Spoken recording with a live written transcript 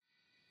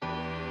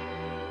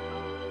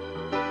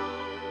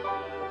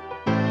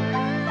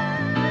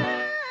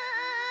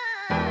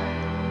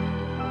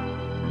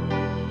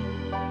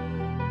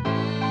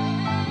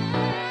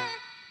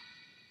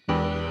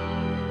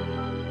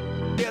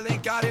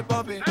got it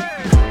bumping.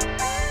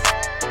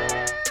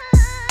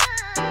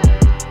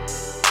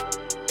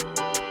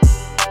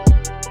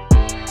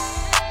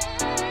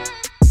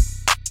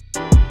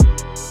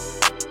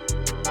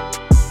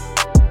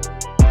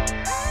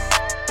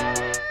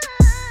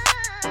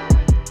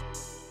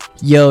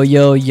 Yo,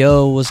 yo,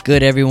 yo, what's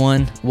good,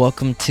 everyone?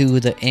 Welcome to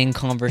the In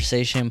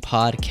Conversation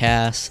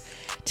podcast.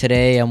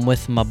 Today, I'm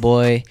with my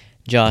boy,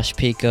 Josh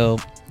Pico.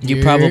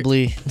 You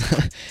probably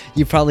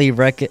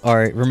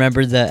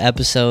remember the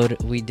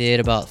episode we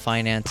did about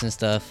finance and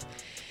stuff.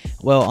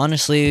 Well,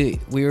 honestly,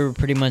 we were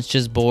pretty much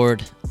just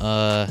bored,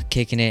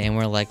 kicking it, and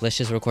we're like, let's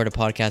just record a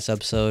podcast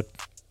episode.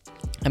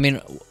 I mean,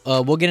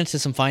 we'll get into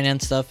some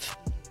finance stuff,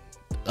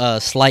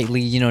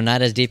 slightly,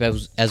 not as deep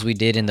as we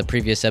did in the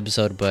previous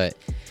episode, but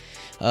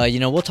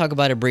we'll talk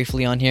about it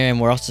briefly on here,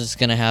 and we're also just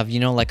gonna have,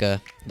 like a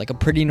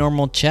pretty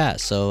normal chat.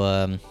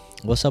 So,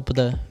 what's up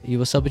with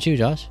you,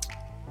 Josh?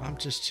 I'm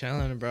just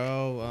chilling,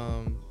 bro.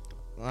 I'm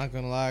not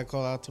gonna lie, I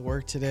called out to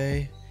work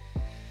today.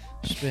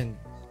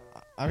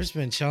 I've just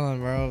been chilling,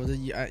 bro.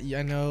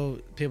 I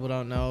know people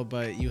don't know,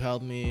 but you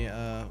helped me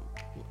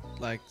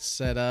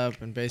set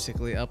up and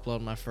basically upload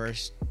my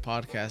first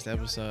podcast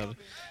episode.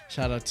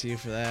 Shout out to you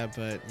for that.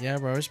 But yeah,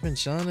 bro, I've just been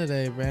chilling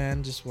today,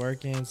 man. Just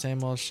working,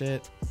 same old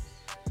shit.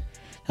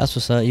 That's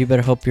what's up. You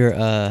better hope your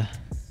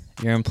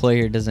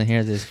employer doesn't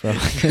hear this, bro.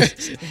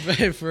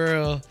 For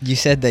real. You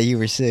said that you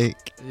were sick.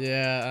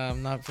 Yeah,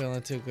 I'm not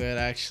feeling too good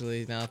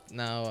actually.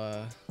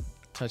 Now,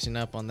 touching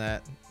up on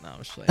that. No, I'm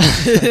just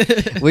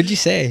playing. What'd you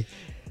say?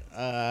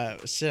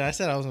 Shit, I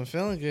said I wasn't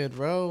feeling good,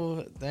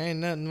 bro. There ain't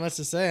nothing much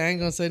to say. I ain't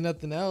gonna say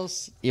nothing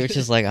else. You were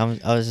just like,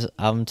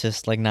 I'm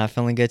just like not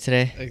feeling good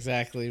today.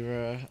 Exactly,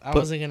 bro. I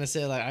wasn't gonna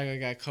say like I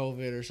got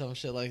COVID or some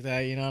shit like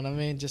that. You know what I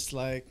mean? Just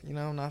like,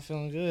 I'm not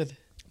feeling good.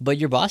 But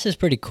your boss is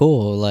pretty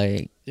cool,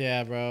 like.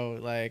 Yeah, bro.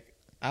 Like,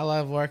 I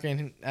love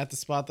working at the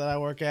spot that I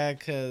work at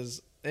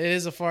because it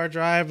is a far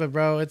drive, but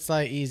bro, it's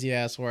like easy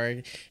ass work.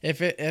 If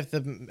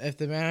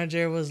the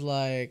manager was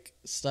like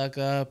stuck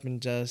up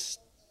and just,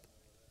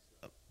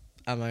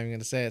 I'm not even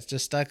gonna say it's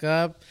just stuck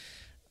up,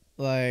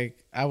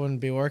 like I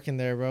wouldn't be working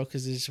there, bro,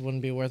 because it just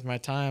wouldn't be worth my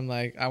time.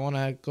 Like, I want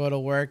to go to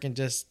work and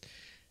just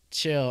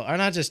chill, or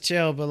not just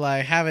chill, but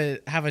like have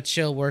a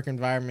chill work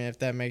environment, if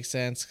that makes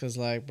sense. Because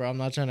like, bro, I'm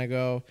not trying to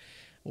go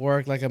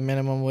work like a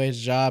minimum wage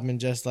job and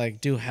just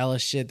like do hella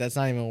shit that's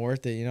not even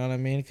worth it, you know what I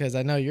mean? Because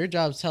I know your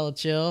job's hella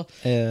chill,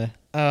 Yeah,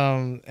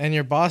 and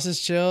your boss is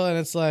chill, and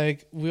it's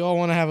like we all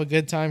want to have a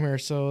good time here,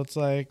 so it's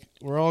like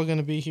we're all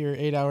gonna be here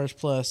 8 hours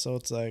plus, so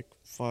it's like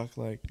fuck,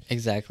 like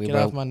exactly, get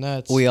bro. off my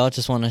nuts. We all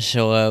just want to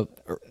show up,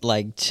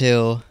 like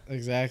chill.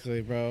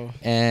 Exactly, bro.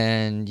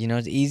 And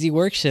it's easy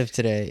work shift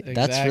today. Exactly.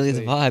 That's really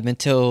the vibe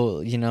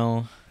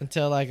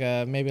until like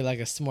maybe like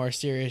a more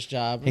serious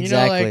job.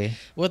 Exactly. Like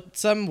with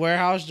some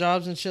warehouse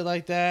jobs and shit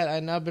like that, I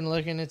know I've been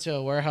looking into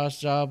a warehouse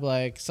job.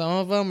 Like, some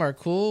of them are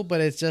cool,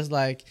 but it's just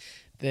like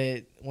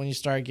that when you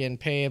start getting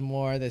paid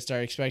more, they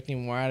start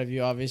expecting more out of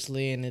you,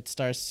 obviously, and it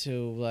starts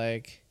to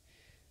like,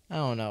 I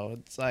don't know.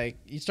 It's like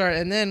you start,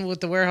 and then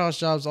with the warehouse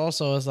jobs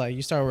also, it's like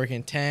you start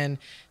working 10,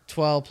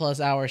 12 plus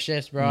hour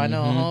shifts, bro. I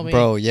know a homie.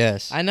 Bro,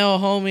 yes. I know a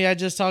homie I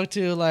just talked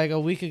to like a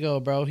week ago,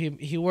 bro.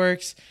 He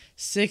works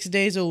 6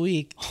 days a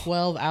week,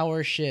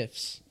 12-hour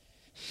shifts.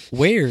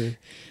 Where?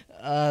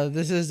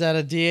 This is at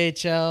a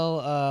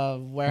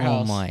DHL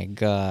warehouse. Oh my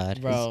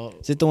god, bro.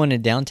 Is it the one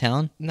in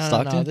downtown? No,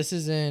 Stockton? no. This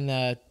is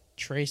in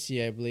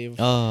Tracy, I believe.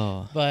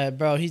 Oh, but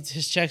bro,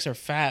 his checks are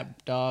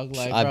fat, dog.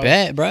 Like, I bro,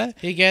 bet, bro.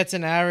 he gets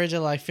an average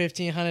of like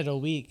 $1,500 a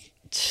week.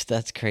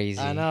 That's crazy.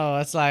 I know.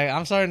 It's like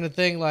I'm starting to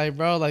think like,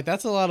 bro, like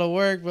that's a lot of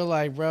work, but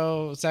like,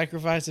 bro,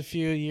 sacrifice a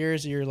few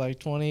years of your like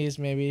 20s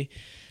maybe,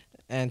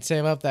 and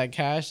save up that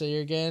cash that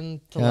you're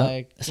getting to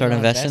like start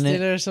investing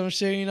it or some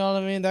shit. You know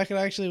what I mean? That could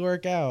actually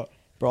work out.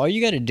 Bro, all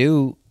you got to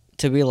do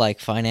to be like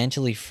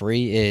financially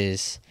free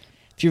is,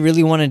 if you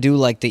really want to do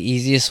like the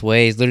easiest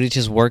way, is literally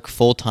just work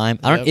full time.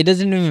 It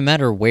doesn't even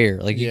matter where.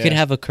 Like, you could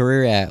have a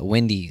career at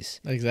Wendy's,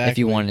 exactly, if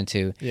you wanted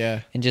to.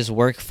 Yeah. And just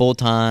work full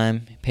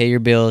time, pay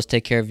your bills,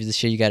 take care of the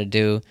shit you got to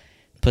do,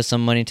 put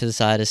some money to the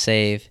side to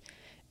save,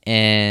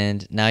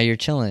 and now you're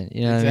chilling.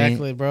 You know what I mean?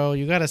 Exactly, bro.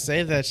 You got to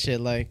save that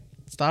shit. Like,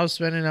 stop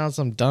spending on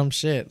some dumb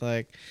shit.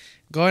 Like,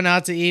 going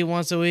out to eat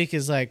once a week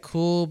is like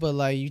cool, but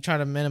like you try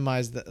to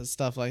minimize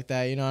stuff like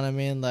that. You know what I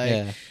mean?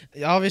 Like,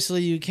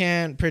 obviously you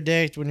can't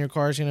predict when your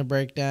car's gonna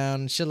break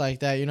down, shit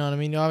like that. You know what I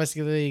mean?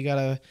 Obviously you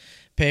gotta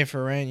pay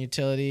for rent,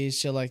 utilities,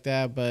 shit like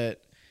that.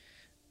 But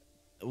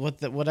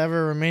with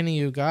whatever remaining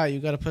you got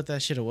to put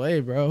that shit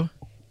away, bro.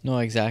 No,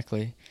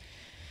 exactly.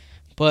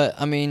 But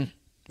I mean,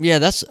 yeah,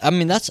 that's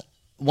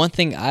one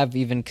thing I've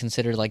even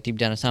considered, like, deep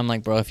down inside. I'm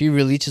like, bro, if you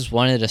really just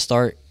wanted to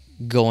start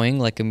going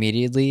like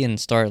immediately and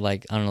start,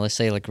 like, I don't know, let's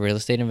say like real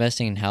estate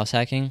investing and house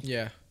hacking,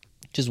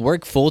 just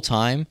work full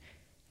time,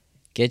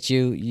 get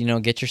your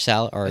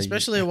salary,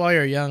 especially while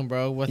you're young,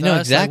 bro. With us,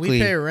 exactly, like, we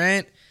pay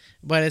rent,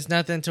 but it's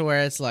nothing to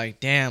where it's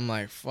like, damn,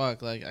 like,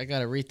 fuck, like, I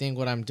gotta rethink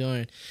what I'm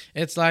doing.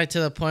 It's like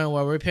to the point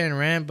where we're paying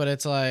rent, but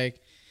it's like,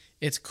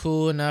 it's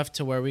cool enough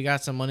to where we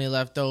got some money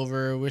left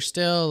over. We're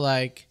still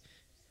like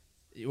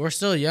we're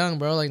still young,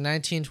 bro. Like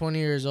 19, 20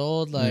 years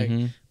old. Like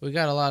we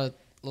got a lot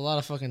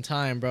of fucking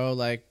time, bro.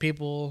 Like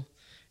people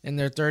in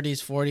their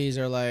 30s, 40s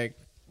are like,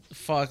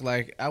 fuck.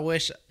 Like I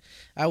wish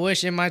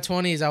in my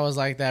 20s I was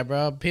like that,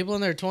 bro. People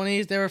in their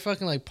 20s, they were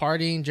fucking like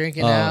partying,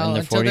 drinking out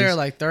until they were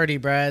like 30,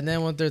 bro. And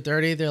then when they're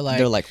 30, they're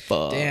like,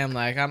 fuck. damn,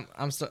 like I'm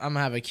gonna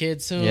have a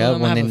kid soon. Yeah, I'm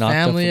gonna have a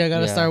family. I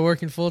gotta yeah. start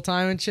working full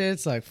time and shit.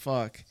 It's like,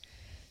 fuck.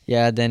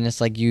 Yeah, then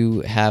it's like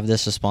you have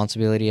this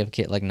responsibility of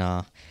kid. Like,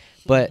 nah.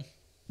 But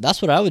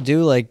that's what I would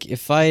do. Like,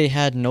 if I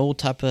had no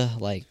type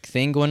of like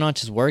thing going on,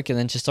 just work and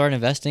then just start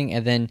investing.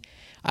 And then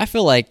I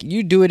feel like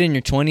you do it in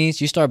your 20s.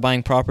 You start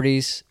buying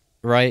properties,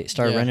 right?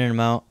 Start renting them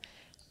out.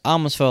 I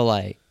almost feel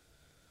like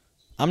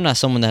I'm not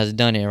someone that has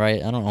done it,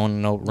 right? I don't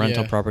own no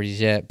rental properties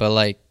yet, but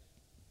like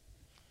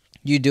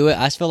you do it.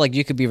 I just feel like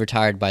you could be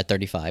retired by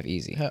 35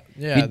 easy.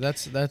 Yeah,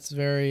 that's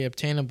very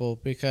obtainable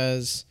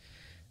because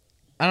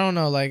I don't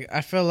know. Like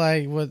I feel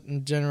like with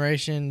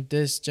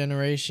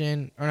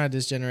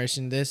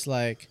this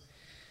like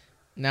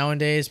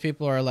nowadays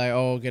people are like,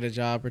 oh, get a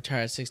job,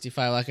 retire at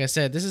 65. Like I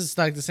said, this is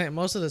like the same.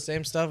 Most of the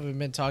same stuff we've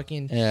been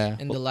talking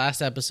in the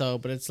last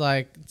episode, but it's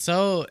like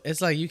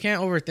you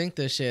can't overthink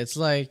this shit. It's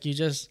like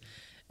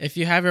if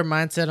you have your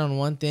mindset on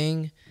one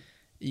thing.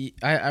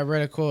 I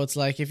read a quote. It's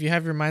like if you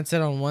have your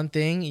mindset on one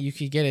thing, you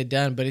could get it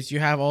done. But if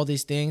you have all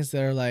these things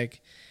that are like,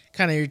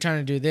 kind of you're trying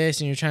to do this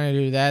and you're trying to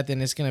do that,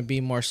 then it's gonna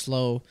be more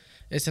slow.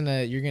 It's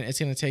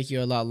gonna take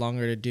you a lot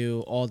longer to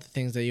do all the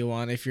things that you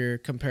want if you're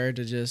compared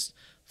to just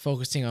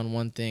focusing on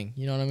one thing.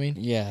 You know what I mean?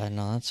 Yeah,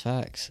 no, that's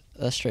facts.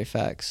 That's straight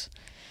facts.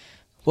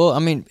 Well, I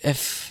mean,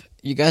 if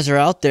you guys are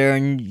out there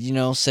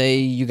and say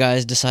you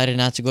guys decided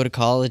not to go to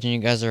college and you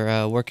guys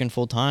are working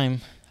full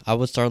time, I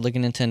would start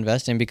looking into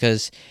investing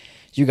because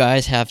you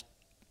guys have,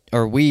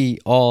 or we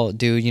all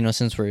do,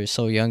 since we're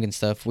so young and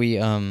stuff, we,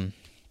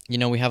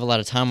 we have a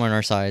lot of time on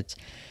our sides.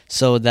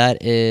 So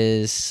that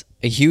is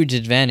a huge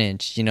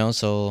advantage,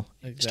 so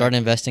start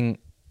investing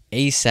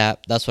ASAP.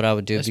 That's what I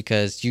would do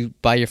because you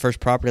buy your first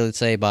property, let's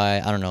say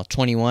by,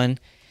 21,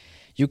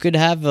 you could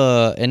have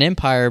an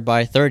empire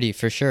by 30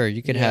 for sure.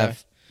 You could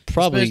have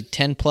probably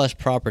 10 plus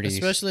properties.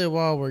 Especially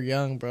while we're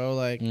young, bro.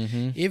 Like,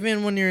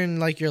 even when you're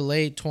in like your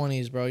late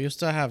 20s, bro, you'll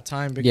still have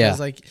time because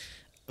like,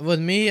 with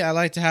me, I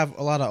like to have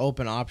a lot of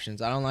open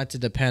options. I don't like to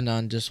depend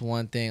on just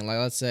one thing. Like,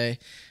 let's say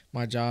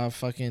my job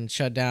fucking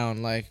shut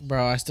down. Like,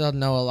 bro, I still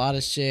know a lot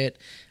of shit.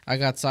 I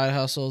got side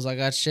hustles. I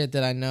got shit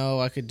that I know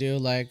I could do.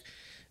 Like,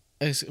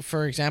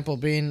 for example,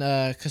 being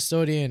a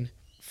custodian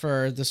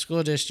for the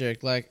school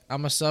district. Like,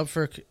 I'm a sub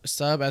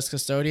as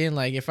custodian.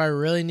 Like, if I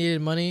really needed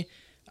money,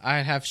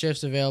 I'd have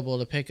shifts available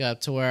to pick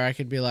up to where I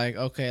could be like,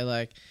 okay,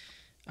 like,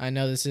 I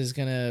know this is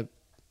gonna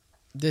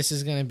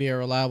be a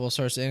reliable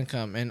source of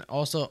income, and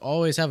also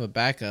always have a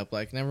backup.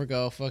 Like never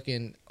go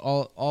fucking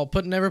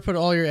never put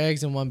all your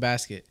eggs in one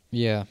basket.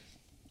 Yeah,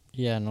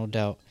 no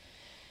doubt.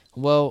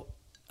 Well,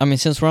 I mean,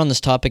 since we're on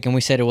this topic and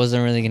we said it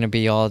wasn't really gonna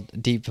be all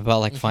deep about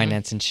like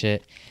finance and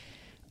shit.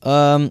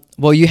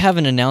 Well, you have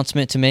an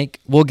announcement to make.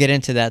 We'll get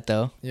into that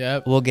though.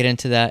 Yep. We'll get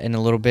into that in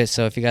a little bit.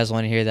 So if you guys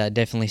want to hear that,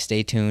 definitely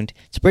stay tuned.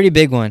 It's a pretty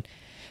big one.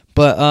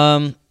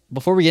 But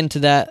before we get into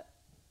that,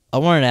 I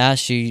wanted to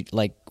ask you,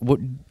 like, what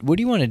do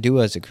you want to do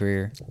as a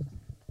career?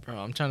 Bro,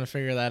 I'm trying to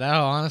figure that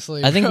out,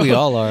 honestly. I think we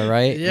all are,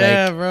 right?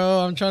 Yeah, like, bro,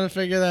 I'm trying to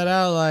figure that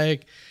out.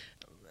 Like,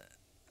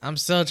 I'm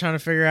still trying to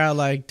figure out,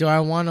 like, do I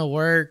want to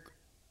work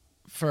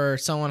for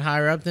someone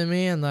higher up than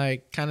me and,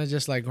 like, kind of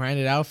just, like, grind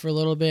it out for a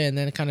little bit and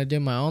then kind of do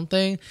my own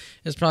thing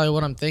is probably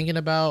what I'm thinking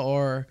about.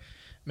 Or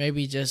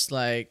maybe just,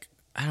 like,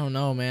 I don't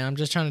know, man. I'm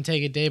just trying to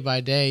take it day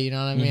by day, you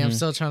know what I mean? I'm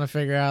still trying to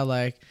figure out,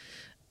 like,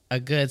 a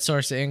good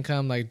source of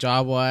income, like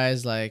job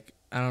wise. Like,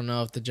 I don't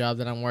know if the job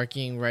that I'm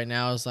working right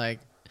now is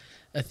like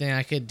a thing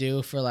I could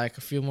do for like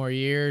a few more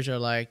years or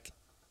like,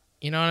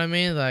 you know what I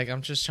mean? Like,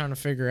 I'm just trying to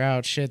figure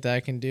out shit that I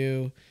can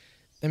do.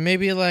 And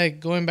maybe like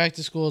going back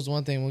to school is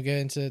one thing. We'll get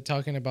into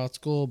talking about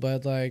school,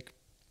 but like,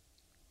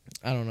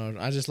 I don't know.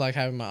 I just like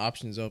having my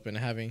options open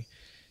and having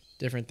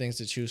different things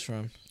to choose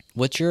from.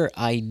 What's your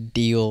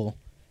ideal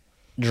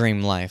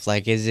dream life?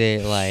 Like, is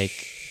it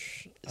like,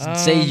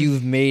 say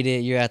you've made it,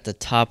 you're at the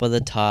top of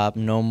the top,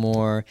 no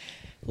more,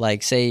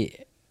 like,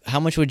 say, how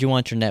much would you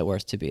want your net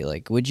worth to be?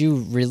 Like, would you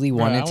really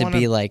want it to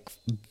be like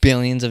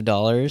billions of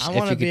dollars? I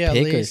want to be at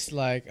least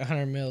like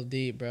 100 mil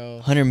deep, bro.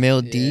 100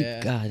 mil deep?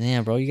 God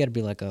damn, bro, you got to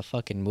be like a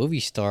fucking movie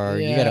star.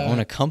 Yeah. You got to own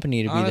a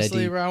company to be that deep.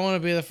 Honestly, bro, I want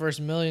to be the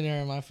first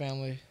millionaire in my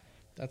family.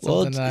 That's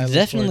something that it's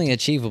definitely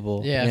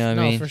achievable. Yeah, you know what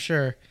I mean? For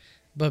sure.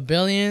 But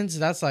billions,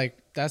 that's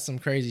some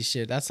crazy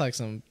shit. That's like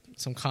some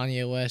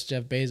Kanye West,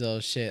 Jeff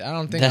Bezos shit. I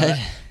don't think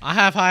I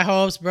have high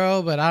hopes,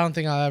 bro, but I don't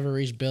think I'll ever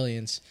reach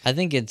billions. I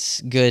think it's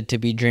good to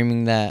be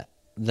dreaming that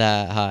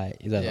high,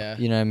 though. Yeah.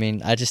 You know what I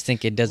mean? I just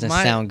think it doesn't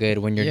sound good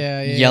when you're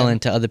yelling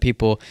to other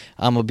people,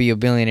 I'm gonna be a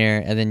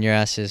billionaire, and then your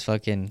ass is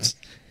fucking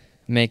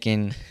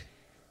making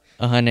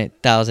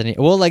 100,000.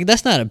 Well, like,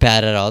 that's not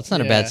bad at all. It's not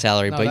a bad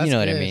salary, but you know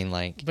what I mean,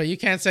 like. But you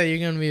can't say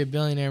you're gonna be a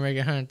billionaire making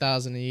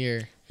 100,000 a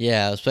year.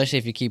 Yeah, especially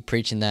if you keep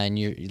preaching that and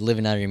you're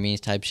living out of your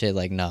means type shit.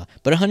 Like, nah.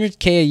 But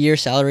 100K a year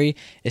salary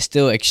is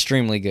still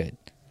extremely good.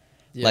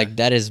 Yeah. Like,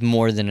 that is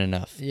more than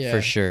enough. Yeah.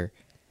 For sure.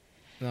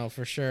 No,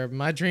 for sure.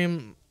 My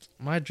dream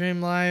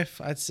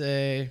life, I'd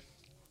say.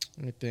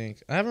 Let me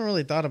think. I haven't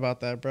really thought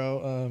about that,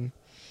 bro.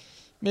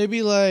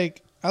 Maybe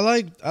like I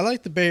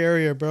like the Bay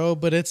Area, bro,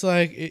 but it's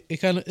like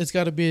it's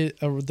got to be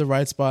the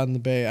right spot in the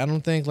Bay. I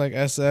don't think like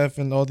SF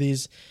and all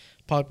these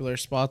popular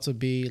spots would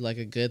be like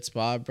a good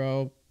spot,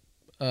 bro.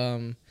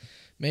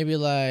 Maybe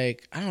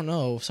like I don't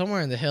know,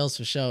 somewhere in the hills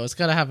for sure. It's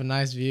gotta have a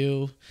nice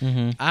view.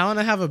 Mm-hmm. I want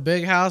to have a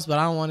big house, but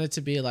I don't want it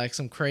to be like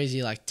some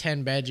crazy like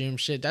 10-bedroom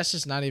shit. That's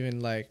just not even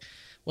like.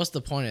 What's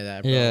the point of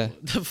that, bro? Yeah.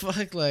 The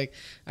fuck, like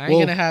I ain't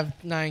gonna have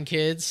 9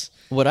 kids.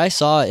 What I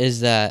saw is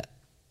that,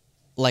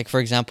 like, for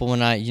example, when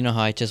you know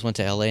how I just went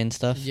to LA and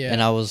stuff, Yeah.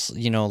 and I was,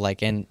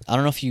 like, and I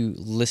don't know if you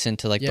listened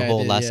to like Yeah, the I whole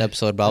did, last yeah.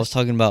 episode, but I was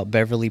talking about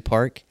Beverly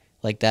Park,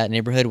 like that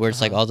neighborhood where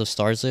it's like Uh-huh. all the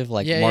stars live,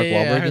 like Yeah, Mark I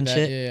Wahlberg heard and that.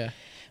 shit. Yeah,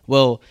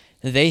 Well,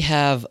 they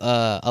have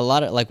a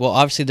lot of like, well,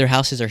 obviously their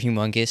houses are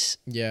humongous,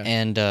 yeah.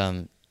 and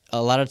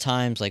a lot of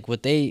times like what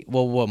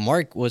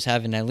Mark was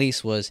having at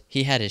least was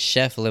he had his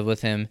chef live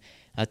with him.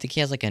 I think he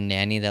has like a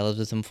nanny that lives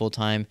with him full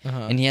time,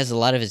 Uh-huh. and he has a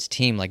lot of his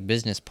team like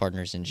business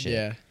partners and shit.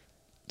 Yeah.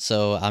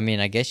 So I mean,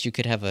 I guess you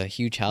could have a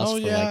huge house Oh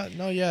for yeah, like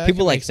no, yeah. people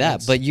can like make that,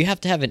 sense. but you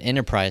have to have an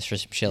enterprise for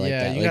some shit like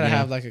yeah, that. you like, gotta know?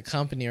 have like a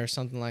company or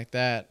something like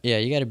that. Yeah,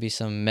 you got to be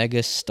some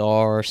mega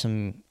star or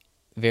some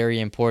very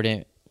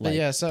important. But Like,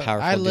 yeah, so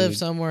powerful I live dude.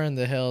 somewhere in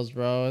the hills,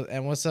 bro,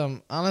 and with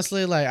some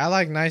honestly, like I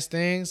like nice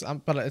things,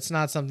 but it's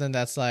not something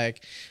that's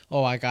like,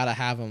 oh, I gotta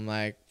have them.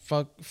 Like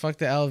fuck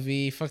the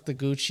LV, fuck the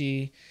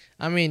Gucci.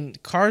 I mean,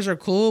 cars are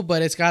cool,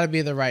 but it's got to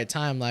be the right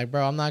time. Like,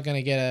 bro, I'm not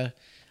gonna get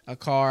a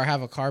car,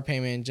 have a car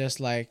payment, just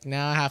like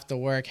now I have to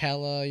work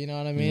hella. You know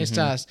what I mean?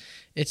 Mhm.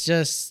 It's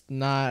just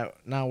not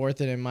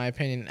worth it in my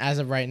opinion as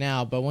of right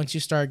now. But once you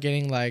start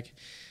getting like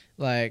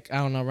I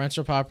don't know,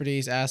 rental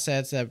properties,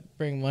 assets that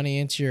bring money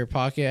into your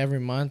pocket every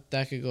month,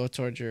 that could go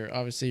towards your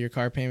obviously your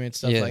car payment,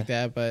 stuff Yeah. like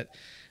that. But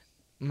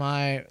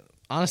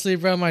honestly,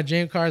 bro, my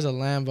dream car is a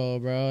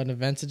Lambo, bro, an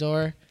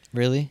Aventador.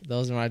 Really?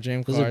 Those are my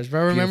dream Those are cars,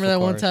 bro. Remember that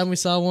beautiful one cars. time we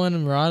saw one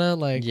in Murata?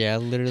 Like, Yeah,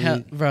 literally.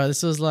 hell, bro,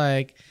 this was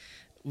like,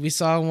 we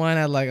saw one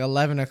at like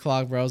 11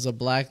 o'clock, bro. It was a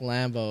black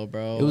Lambo,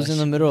 bro. It was That in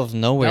the shit- middle of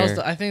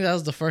nowhere. I think that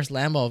was the first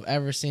Lambo I've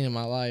ever seen in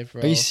my life,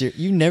 bro. Are you serious?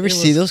 You never It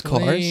see was those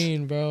cars?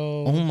 clean,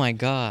 bro. Oh my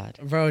god.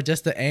 Bro,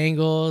 just the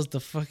angles,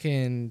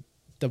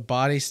 the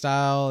body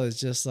style is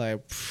just like,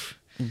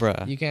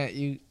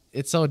 Bruh.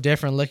 it's so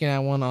different looking at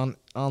one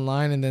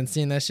online and then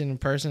seeing that shit in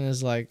person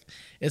is like,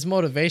 it's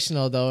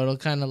motivational though. It'll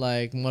kind of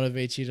like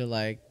motivate you to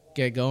like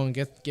get going,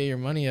 get your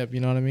money up.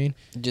 You know what I mean?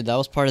 Dude, that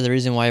was part of the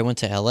reason why I went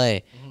to LA,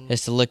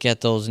 is to look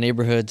at those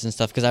neighborhoods and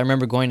stuff. Because I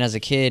remember going as a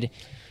kid,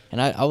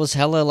 and I was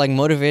hella like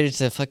motivated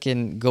to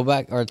fucking go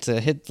back or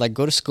to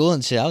go to school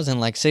and shit. I was in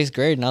like 6th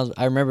grade, and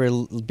I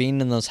remember being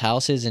in those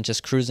houses and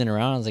just cruising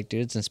around. I was like,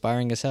 dude, it's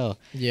inspiring as hell.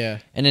 Yeah.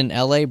 And in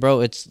LA,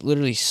 bro, it's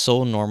literally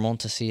so normal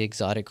to see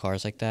exotic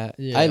cars like that.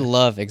 Yeah. I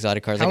love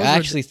exotic cars. How Like, was I it-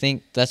 actually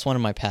think that's one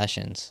of my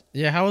passions.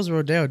 Yeah. How was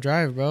Rodeo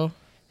Drive, bro?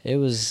 It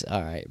was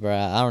all right, bro.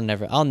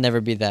 I'll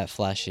never be that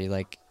flashy.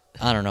 Like,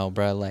 I don't know,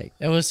 bro. Like,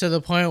 It was to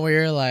the point where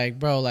you're like,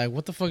 bro, like,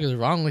 what the fuck is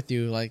wrong with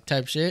you? Like,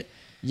 type shit.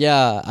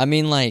 yeah, I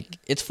mean, like,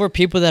 it's for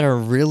people that are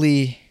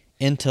really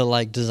into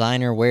like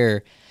designer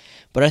wear.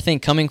 But I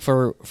think coming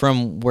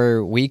from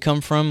where we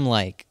come from,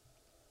 like,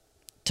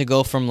 to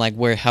go from like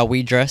how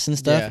we dress and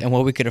stuff Yeah. and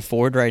what we could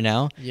afford right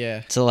now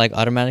Yeah. to like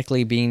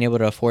automatically being able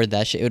to afford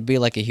that shit, it would be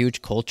like a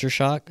huge culture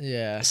shock.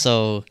 Yeah.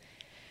 So,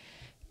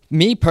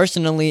 me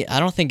personally,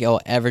 I don't think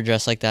I'll ever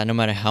dress like that, no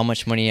matter how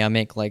much money I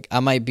make. Like, I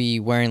might be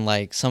wearing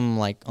like some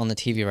like on the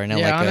TV right now,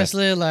 Yeah, like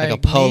honestly, like a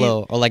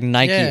polo or like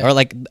Nike, Yeah. or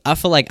like I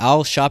feel like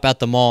I'll shop at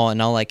the mall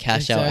and I'll like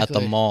cash out at the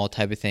Exactly. mall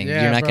type of thing.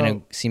 Yeah, You're not bro.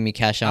 gonna see me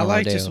cash out I on like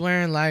Rodeo. just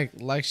wearing like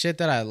shit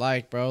that I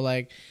like, bro.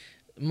 Like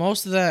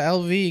most of the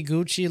LV,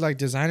 Gucci, like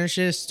designer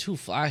shit is too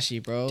flashy,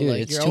 bro. Dude,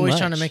 like it's you're too always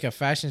trying to much. make a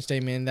fashion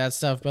statement in that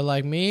stuff. But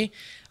like me,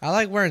 I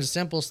like wearing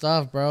simple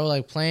stuff, bro.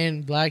 Like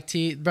plain black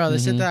tee, bro. The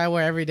shit Mhm. that I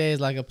wear every day is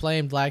like a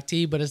plain black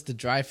tee, but it's the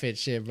dry fit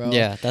shit, bro.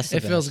 Yeah, that's the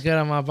it feels best. good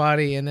on my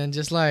body, and then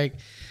just like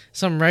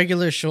some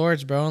regular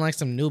shorts, bro, and like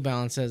some New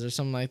Balances or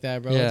something like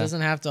that, bro. It Yeah.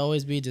 doesn't have to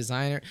always be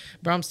designer,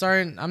 bro.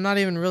 I'm not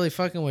even really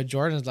fucking with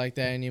Jordans like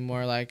that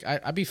anymore. Like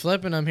I be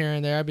flipping them here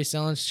and there. I be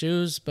selling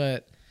shoes,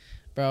 but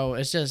bro,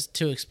 it's just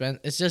too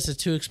expensive. It's just a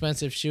too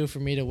expensive shoe for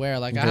me to wear.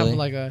 Like I Really? have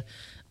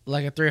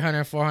like a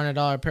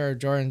 $300-$400 pair of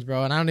Jordans,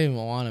 bro, and I don't even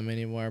want them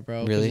anymore, bro.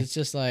 'cause Really? It's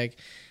just like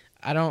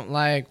I don't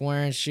like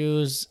wearing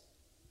shoes.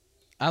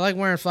 I like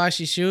wearing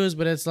flashy shoes,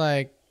 but it's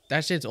like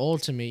that shit's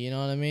old to me. You know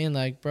what I mean?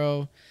 Like,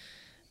 bro,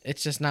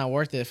 it's just not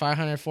worth it.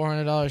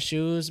 $500-$400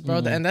 shoes,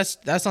 bro, Mhm. and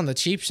that's on the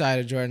cheap side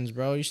of Jordans,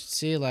 bro. You should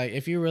see, like,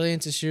 if you're really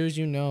into shoes,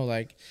 you know,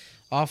 like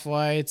off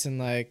whites and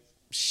like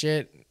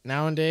shit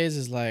nowadays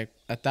is like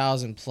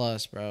 1,000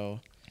 plus, bro.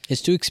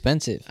 It's too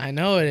expensive. I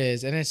know it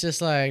is, and it's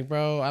just like,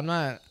 bro,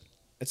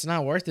 it's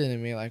not worth it to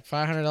me. Like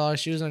 $500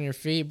 shoes on your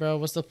feet, bro.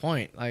 What's the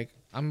point? Like,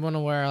 I'm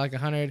gonna wear like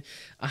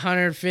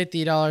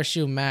 $150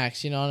 shoe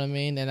max. You know what I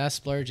mean? And that's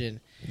splurging.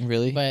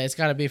 Really? But it's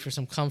gotta be for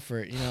some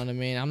comfort. You know what I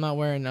mean? I'm not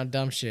wearing no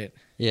dumb shit.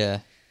 Yeah.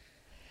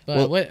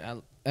 But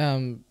Well-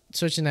 what?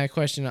 Switching that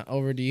question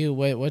over to you.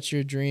 What's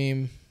your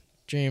dream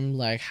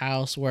like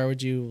house? Where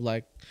would you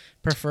like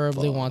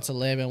preferably want to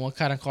live, and what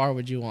kind of car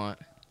would you want?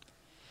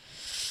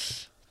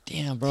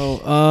 Damn,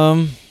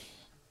 bro.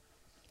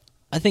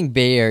 I think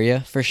Bay Area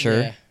for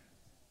sure. Yeah.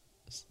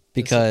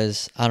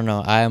 Because I don't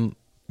know,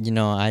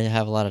 I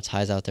have a lot of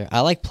ties out there.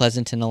 I like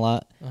Pleasanton a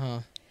lot. Uh-huh.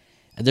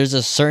 There's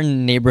a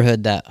certain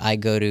neighborhood that I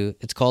go to.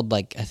 It's called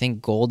like I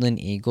think Golden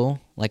Eagle,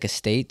 like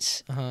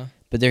estates, Uh-huh.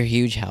 but they're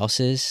huge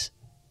houses,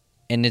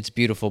 and it's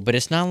beautiful. But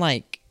it's not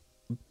like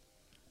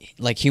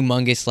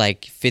humongous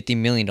like $50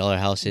 million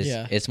houses.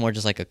 Yeah. It's more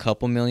just like a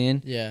couple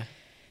million. Yeah.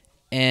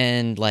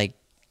 And like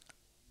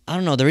I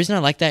don't know, the reason I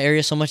like that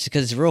area so much is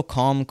because it's real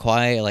calm,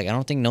 quiet. Like I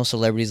don't think no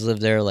celebrities live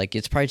there. Like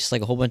it's probably just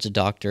like a whole bunch of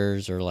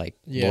doctors or like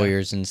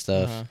lawyers and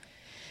stuff. Uh-huh.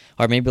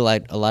 Or maybe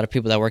like a lot of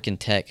people that work in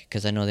tech,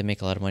 because I know they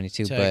make a lot of money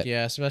too. Tech, but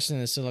yeah, especially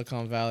in the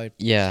Silicon Valley.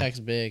 Yeah. Tech's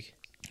big.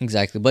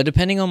 Exactly. But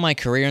depending on my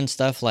career and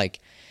stuff, like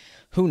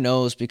who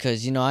knows?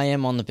 Because I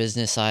am on the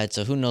business side,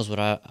 so who knows what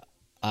I'm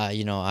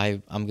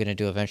gonna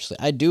do eventually.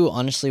 I do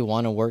honestly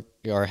want to work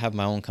or have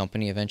my own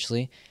company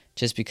eventually,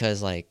 just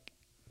because like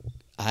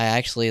I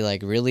actually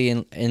like really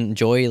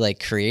enjoy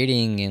like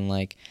creating and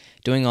like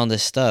doing all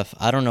this stuff.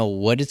 I don't know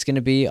what it's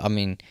gonna be. I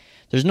mean,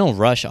 there's no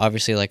rush,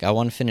 obviously. Like I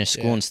want to finish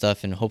school and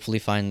stuff, and hopefully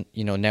find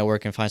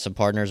network and find some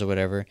partners or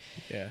whatever.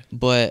 Yeah.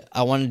 But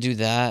I want to do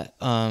that.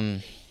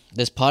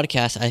 This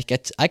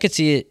podcast, I could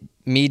see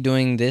me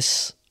doing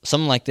this,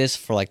 something like this,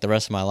 for like the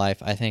rest of my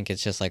life. I think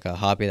it's just like a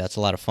hobby that's a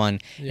lot of fun,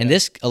 Yeah. and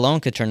this alone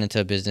could turn into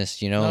a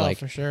business. No, Like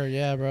for sure.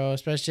 Yeah, bro.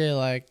 Especially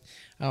like,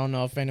 I don't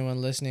know if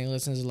anyone listening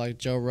listens to like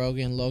Joe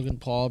Rogan, Logan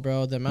Paul,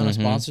 bro. The amount of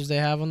sponsors they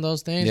have on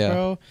those things, Yeah.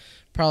 bro,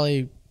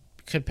 probably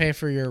could pay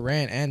for your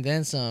rent and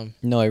then some.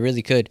 no, it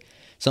really could.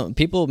 Some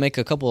people make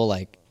a couple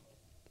like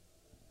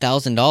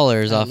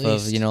 $1,000 At off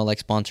least. of like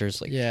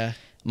sponsors. Like Yeah.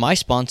 my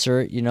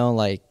sponsor,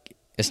 like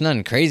it's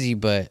nothing crazy,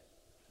 but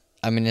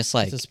I mean it's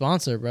like It's a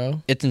sponsor,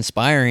 bro. it's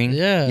inspiring.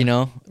 Yeah.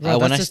 Bro,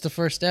 When that's just the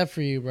first step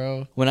for you,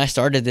 bro. when I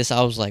started this,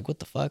 I was like, what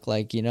the fuck?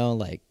 Like,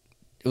 like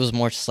it was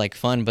more just like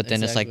fun, but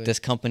then it's Exactly. like this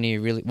company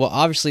really, well,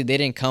 obviously they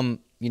didn't come,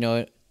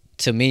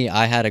 to me.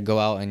 I had to go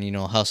out and,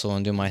 hustle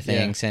and do my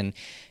things and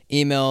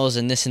emails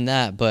and this and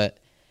that. But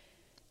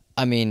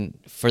I mean,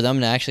 for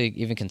them to actually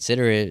even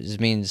consider it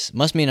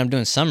must mean I'm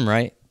doing something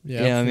right.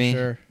 Yeah, You know what I for mean?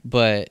 sure.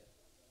 But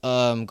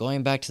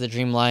going back to the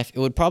dream life, it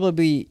would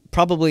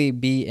probably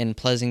be in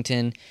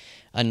Pleasanton,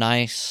 a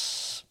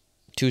nice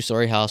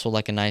 2-story house with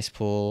like a nice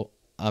pool.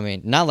 I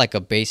mean, not like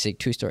a basic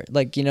 2-story,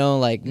 like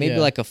like maybe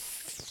Yeah. like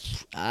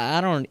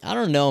I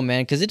don't know,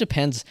 man, because it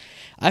depends.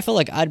 I feel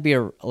like I'd be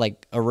a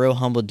real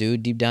humble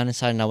dude deep down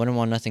inside, and I wouldn't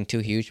want nothing too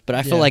huge. But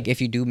I feel Yeah. like if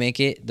you do make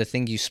it, the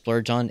thing you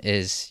splurge on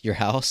is your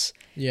house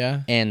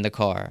Yeah. and the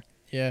car,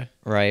 Yeah.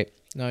 right?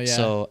 No, yeah.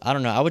 So I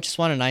don't know. I would just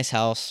want a nice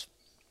house,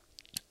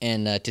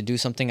 and to do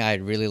something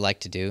I'd really like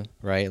to do,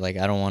 right? Like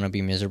I don't want to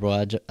be miserable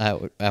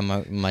at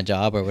my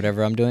job or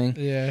whatever I'm doing.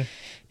 Yeah.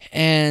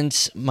 And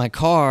my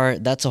car,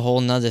 that's a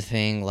whole nother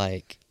thing.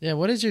 Like, Yeah,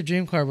 what is your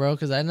dream car, bro?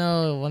 Because I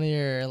know one of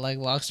your like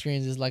lock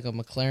screens is like a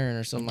McLaren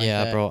or something like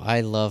that. yeah, bro,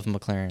 I love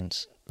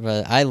McLarens.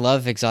 But I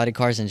love exotic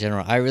cars in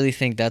general. I really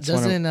think that's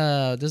Doesn't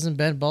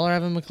Ben Baller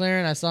have a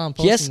McLaren? I saw him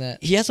posting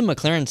that. he has a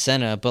McLaren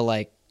Senna, but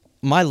like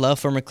my love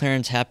for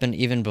McLarens happened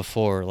even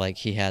before like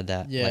he had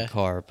that Yeah. like,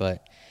 car.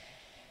 But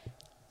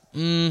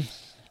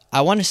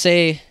I want to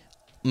say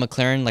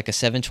McLaren, like a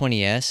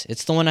 720S.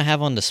 It's the one I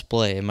have on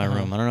display in my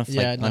room. I don't know if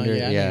Uh-huh. Yeah, like no, under I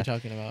know what yeah. you're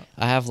talking about.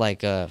 I have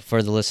like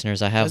for the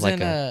listeners, I have Doesn't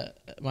like a.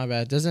 my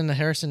bad. Doesn't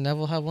Harrison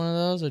Neville have one of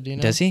those, or do you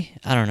know? Does he?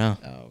 I don't know.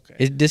 Oh,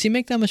 okay. Does he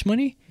make that much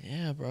money?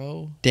 Yeah,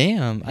 bro.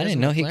 Damn, I has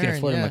didn't a know he could McLaren,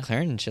 afford yeah. a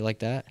McLaren and shit like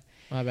that.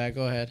 My bad.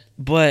 Go ahead.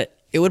 But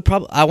it would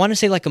probably, I want to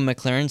say like a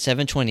McLaren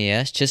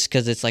 720S, just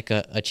because it's like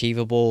a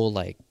achievable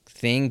like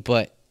thing.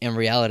 But in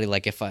reality,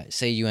 like if I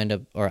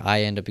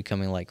end up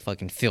becoming like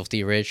fucking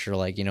filthy rich or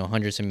like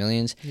hundreds of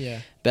millions, Yeah.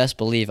 best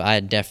believe I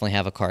definitely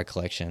have a car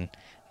collection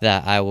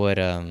that I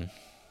would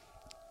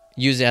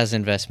use as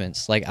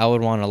investments. Like I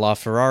would want a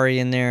LaFerrari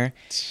in there.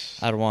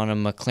 I'd want a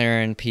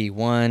McLaren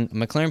P1.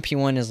 McLaren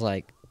P1 is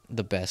like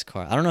the best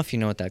car. I don't know if you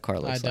know what that car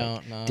looks like. I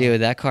don't know.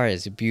 Dude, that car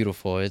is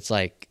beautiful. It's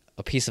like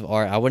a piece of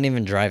art. I wouldn't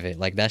even drive it.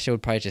 Like that shit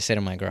would probably just sit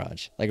in my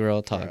garage. Like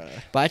real talk. Bruh.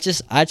 But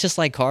I just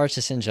like cars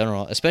just in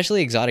general,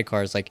 especially exotic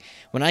cars. Like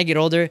when I get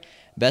older,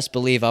 best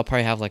believe I'll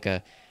probably have like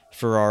a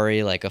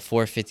Ferrari, like a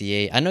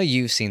 458. I know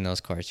you've seen those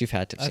cars. You've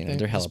had to have I seen them. think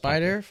They're the hella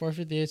Spider,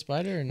 458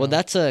 Spider. Or no? Well,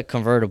 that's a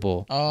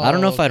convertible. Oh, I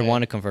don't know if I'd okay.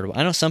 want a convertible.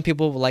 I know some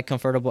people like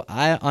convertible.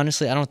 I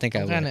honestly don't think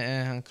I I'm would. kind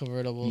of on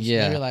convertibles.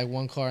 Yeah. Maybe like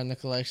one car in the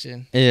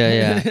collection.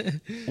 Yeah.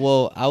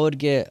 Well, I would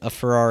get a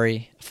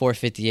Ferrari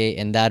 458,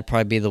 and that'd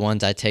probably be the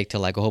ones I take to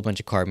like a whole bunch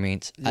of car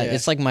meets. Yeah.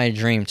 It's like my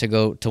dream to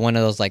go to one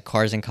of those like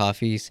cars and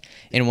coffees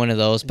in one of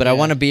those. But I Yeah.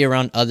 want to be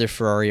around other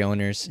Ferrari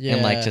owners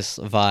and like Yeah. just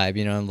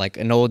vibe, like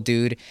an old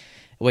dude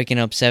waking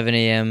up 7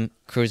 a.m.,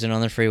 cruising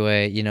on the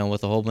freeway, you know,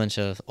 with a whole bunch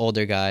of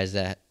older guys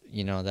that,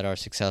 you know, that are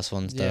successful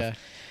and stuff. Yeah.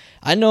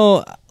 I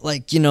know,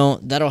 like, you know,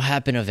 that'll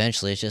happen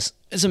eventually.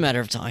 It's a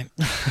matter of time.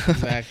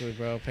 Exactly,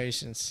 bro.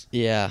 Patience.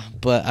 Yeah,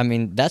 but I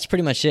mean, that's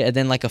pretty much it. And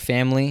then like a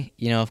family,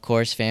 you know, of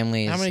course,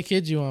 family is How many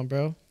kids you want,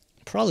 bro?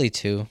 probably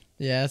 2.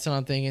 Yeah, that's what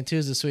I'm thinking. 2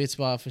 is the sweet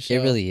spot for sure.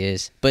 It really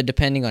is. But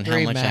depending on how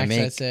 3 much I max, make,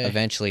 I'd say.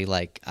 eventually,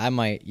 like, I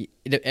might,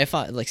 if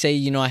I, like, say,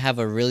 you know, I have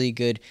a really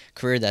good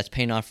career that's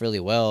paying off really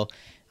well,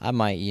 I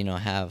might, you know,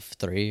 have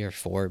 3 or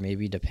 4,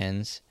 maybe,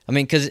 depends. I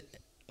mean, because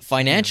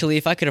financially,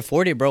 if I could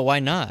afford it, bro, why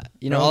not?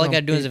 You know, Bro, all I don't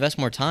gotta do is be- invest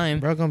more time.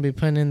 Bro, gonna be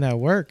putting in that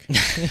work.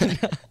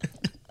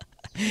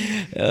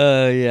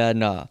 Yeah,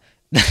 no.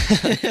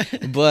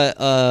 But,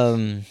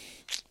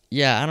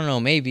 yeah, I don't know,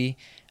 maybe,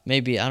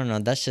 I don't know,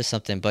 that's just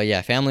something. But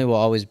yeah, family will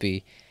always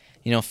be,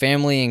 you know,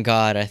 family and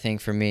God, I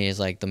think for me is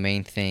like the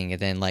main thing. And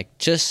then like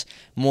just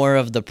more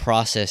of the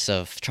process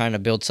of trying to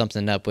build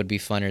something up would be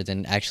funner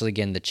than actually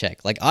getting the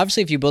check. Like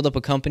obviously if you build up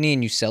a company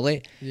and you sell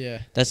it,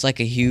 Yeah. that's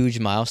like a huge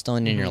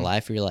milestone in your Mhm.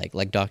 life. Where you're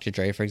like Dr.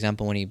 Dre, for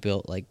example, when he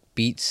built like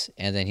Beats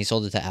and then he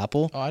sold it to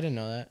Apple. Oh, I didn't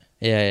know that.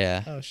 Yeah,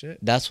 yeah. Oh shit.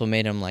 That's what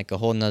made him like a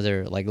whole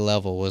nother like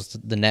level was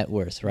the net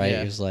worth, right?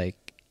 Yeah. It was like,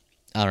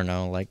 I don't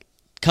know, like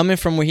coming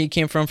from where he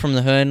came from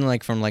the hood,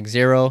 like from like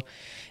zero,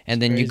 and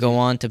then you go Crazy.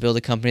 on to build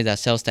a company that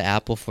sells to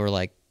Apple for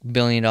like $1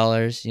 billion.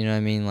 You know what I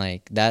mean?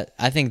 Like that.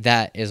 I think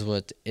that is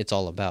what it's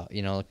all about.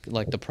 You know,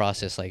 like the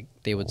process, like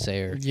they would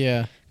say or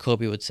Yeah.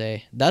 Kobe would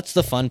say. That's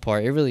the fun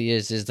part. It really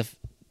is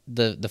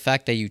the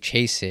fact that you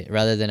chase it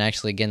rather than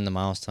actually getting the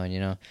milestone. You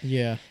know,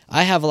 Yeah.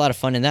 I have a lot of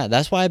fun in that.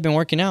 That's why I've been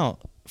working out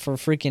for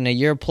freaking a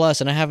year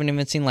plus, and I haven't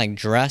even seen like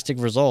drastic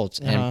results.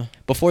 Uh-huh. And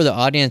before the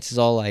audience is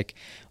all like,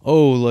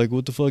 "Oh, like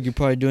what the fuck? You're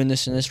probably doing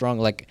this and this wrong."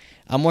 Like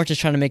I'm more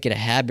just trying to make it a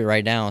habit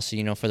right now, so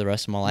you know, for the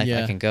rest of my life, I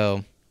Yeah. can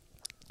go.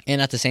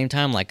 And at the same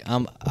time, like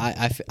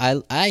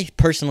I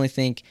personally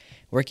think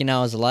working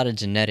out is a lot of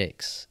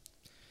genetics.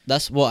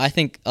 I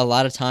think a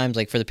lot of times,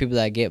 like for the people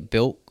that get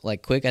built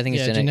like quick, I think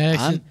Yeah. it's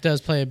Genetics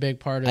does play a big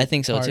part. I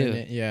think so, part in too.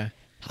 it. Yeah.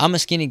 I'm a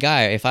skinny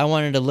guy. If I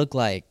wanted to look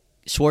like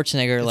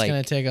Schwarzenegger, It's like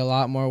gonna take a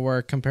lot more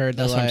work compared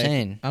to That's what I'm like.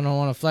 saying. I don't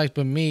want to flex,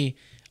 but me,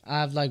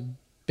 I have like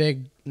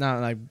big, not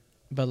like,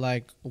 but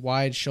like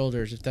wide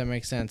shoulders, if that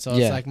makes sense. So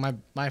Yeah. it's like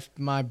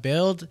my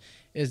build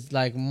is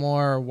like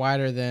more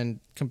wider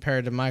than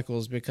compared to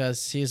Michael's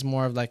because he's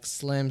more of like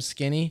slim,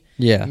 skinny.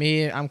 yeah,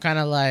 Me, I'm kind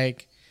of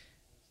like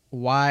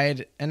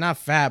wide and not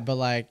fat, but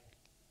like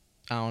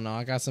I don't know.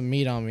 I got some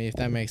meat on me, if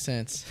that makes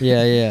sense.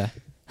 yeah, yeah.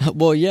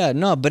 Well, yeah,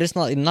 no, but it's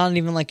not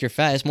even like you're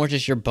fat. It's more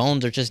just your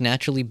bones are just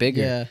naturally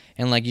bigger, Yeah.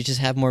 and like you just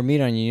have more meat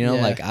on you. You know,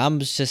 Yeah. like I'm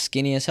just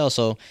skinny as hell.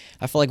 So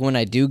I feel like when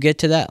I do get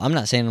to that, I'm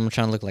not saying I'm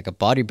trying to look like a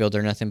bodybuilder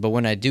or nothing, but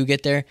when I do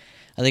get there,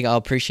 I think I'll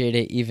appreciate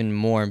it even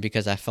more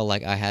because I felt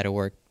like I had to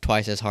work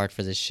twice as hard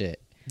for this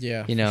shit.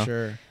 Yeah, You know? for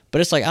sure.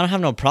 But it's like I don't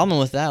have no problem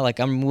with that. Like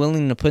I'm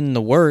willing to put in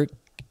the work.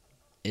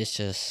 It's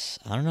just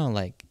I don't know,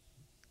 like.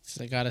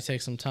 It gotta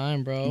take some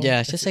time, bro.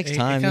 Yeah, it just takes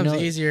time, It you comes know?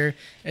 easier.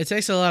 It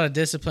takes a lot of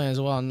discipline as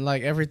well, and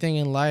like everything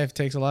in life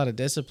takes a lot of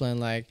discipline.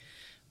 Like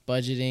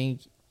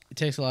budgeting, it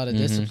takes a lot of Mhm.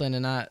 discipline,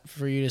 and not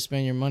for you to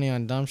spend your money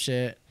on dumb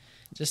shit.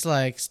 Just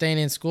like staying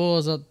in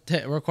school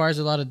requires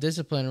a lot of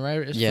discipline, right?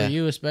 It's Yeah. For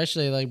you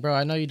especially, like, bro,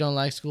 I know you don't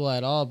like school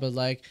at all, but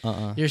like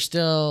you're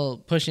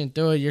still pushing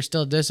through it. You're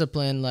still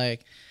disciplined.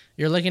 Like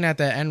you're looking at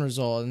that end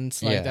result, and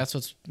it's like Yeah. that's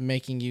what's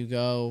making you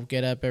go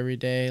get up every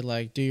day,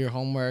 like do your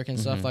homework and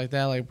Mhm. stuff like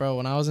that. Like, bro,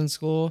 when I was in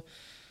school,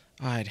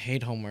 I'd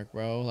hate homework,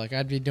 bro. Like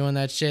I'd be doing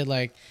that shit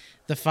like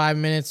the 5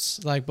 minutes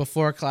like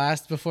before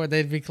class, before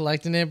they'd be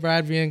collecting it, bro.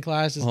 I'd be in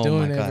class just Oh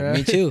doing my it, god, bro.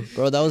 me too,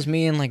 bro. That was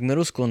me in like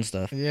middle school and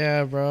stuff.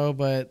 Yeah, bro.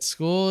 But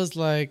school is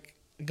like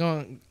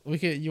going.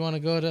 You want to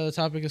go to the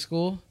topic of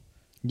school?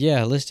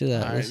 Yeah, let's do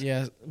that. All right,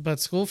 yeah. But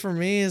school for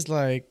me is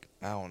like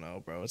I don't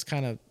know, bro. It's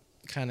kind of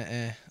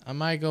eh. I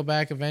might go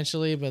back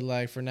eventually, but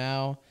like for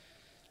now,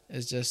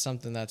 it's just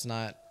something that's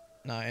not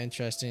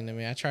interesting to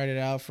me. I tried it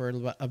out for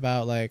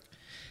about like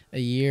a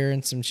year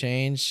and some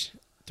change.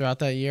 Throughout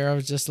that year, I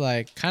was just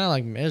like kind of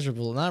like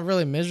miserable. Not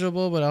really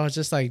miserable, but I was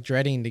just like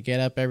dreading to get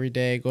up every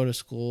day, go to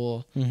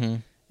school, Mm-hmm.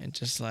 and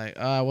just like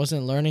I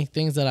wasn't learning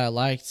things that I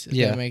liked. If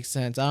Yeah. that makes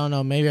sense. I don't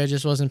know. Maybe I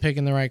just wasn't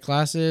picking the right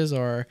classes,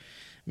 or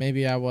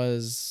maybe I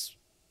was,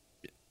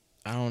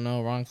 I don't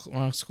know,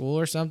 wrong school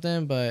or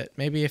something. But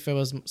maybe if it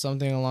was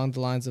something along the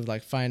lines of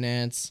like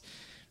finance,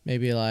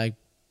 maybe like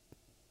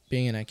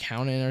being an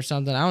accountant or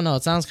something. I don't know.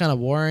 It sounds kind of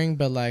boring,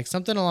 but like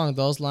something along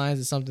those lines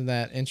is something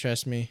that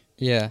interests me.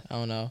 Yeah. I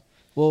don't know.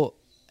 Well,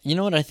 you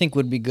know what I think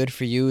would be good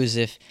for you is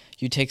if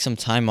you take some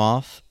time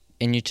off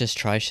and you just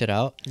try shit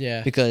out.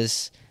 Yeah.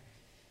 Because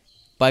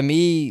by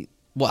me,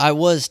 well,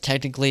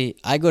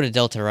 I go to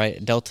Delta,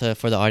 right? Delta,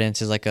 for the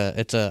audience, is like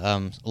it's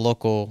a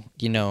local,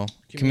 you know,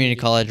 community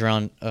college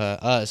around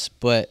us.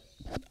 But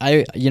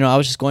I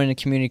was just going to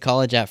community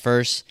college at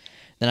first.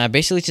 Then I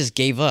basically just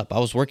gave up. I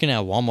was working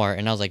at Walmart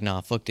and I was like,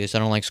 nah, fuck this. I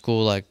don't like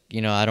school. Like,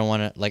 you know, I don't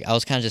want to, like, I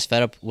was kind of just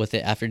fed up with it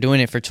after doing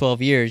it for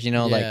 12 years, you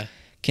know, Yeah. like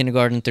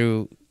kindergarten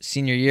through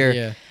senior year.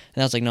 Yeah.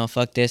 And I was like, no,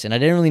 fuck this. And I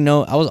didn't really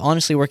know. I was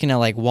honestly working at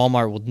like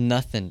Walmart with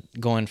nothing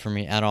going for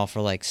me at all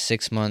for like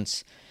 6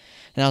 months.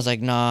 And I was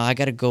like, nah, I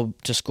got to go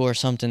to school or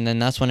something. Then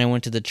that's when I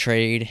went to the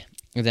trade.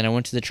 And then I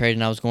went to the trade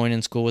and I was going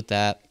in school with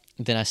that.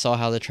 Then I saw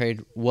how the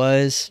trade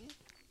was.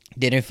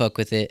 Didn't fuck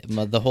with it.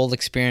 The whole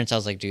experience, I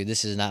was like, dude,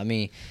 this is not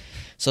me.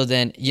 So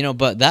then,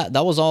 but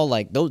that was all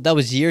like, that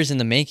was years in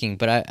the making.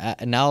 But I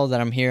now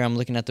that I'm here, I'm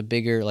looking at the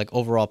bigger like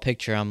overall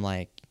picture. I'm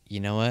like, you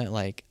know what?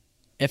 Like,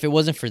 if it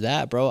wasn't for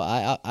that, bro,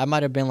 I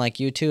might have been like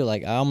you too.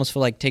 Like, I almost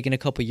feel like taking a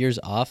couple years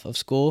off of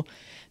school,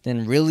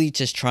 then really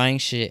just trying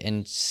shit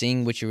and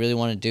seeing what you really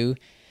want to do,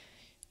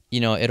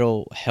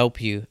 it'll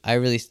help you. I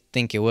really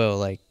think it will.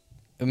 Like,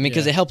 I mean,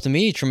 because it helped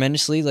me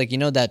tremendously. Like,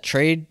 that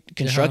trade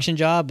construction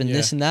job and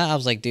this and that. I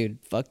was like, dude,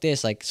 fuck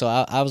this. Like, so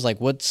I was like,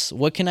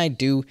 what can I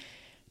do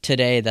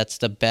today that's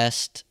the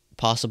best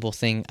possible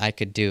thing I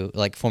could do,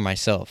 like, for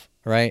myself,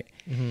 right?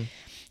 Mm-hmm.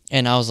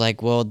 And I was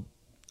like, well,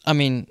 I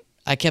mean,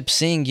 I kept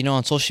seeing,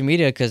 on social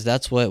media, because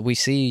that's what we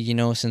see,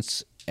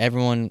 since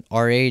everyone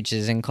our age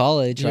is in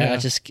college,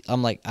 right?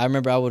 I'm like, I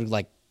remember I would,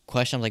 like,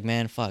 question, I'm like,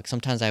 man, fuck,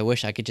 sometimes I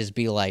wish I could just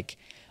be, like,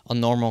 a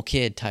normal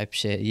kid type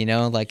shit,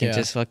 like, and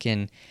just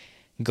fucking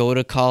go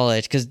to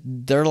college, because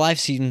their life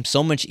seemed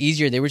so much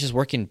easier. They were just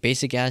working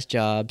basic ass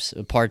jobs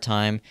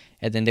part-time,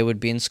 and then they would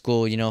be in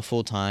school,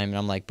 full-time. And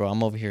I'm like, bro,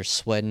 I'm over here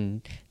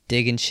sweating,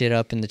 digging shit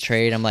up in the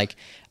trade. I'm like,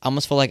 I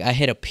almost feel like I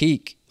hit a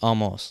peak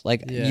almost.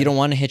 Like, you don't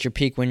want to hit your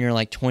peak when you're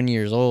like 20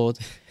 years old.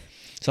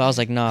 So I was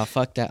like, nah,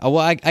 fuck that. Well,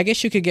 I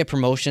guess you could get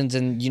promotions,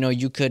 and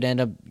you could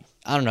end up,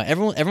 I don't know,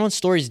 everyone's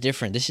story is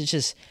different. This is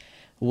just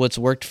what's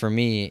worked for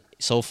me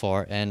so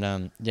far.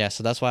 And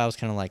so that's why I was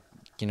kind of like,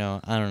 I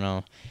don't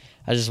know,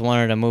 I just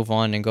wanted to move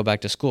on and go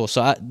back to school.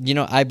 So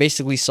I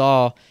basically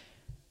saw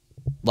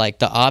like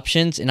the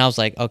options, and I was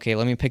like, okay,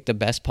 let me pick the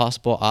best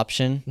possible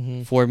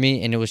option for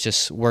me, and it was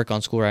just work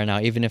on school right now,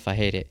 even if I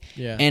hate it.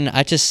 Yeah. And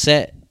I just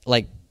set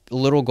like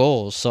little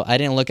goals, so I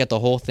didn't look at the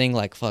whole thing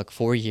like, fuck,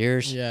 4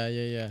 years.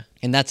 Yeah.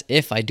 And that's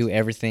if I do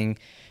everything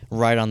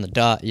right on the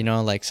dot,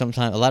 like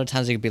sometimes, a lot of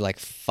times it could be like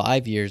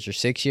 5 years or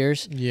 6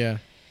 years. Yeah.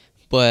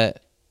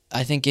 But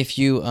I think if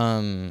you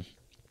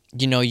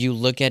you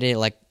look at it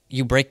like,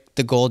 you break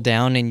the goal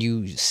down and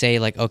you say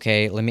like,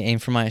 okay, let me aim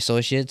for my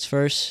associates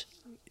first,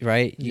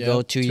 right? You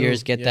go 2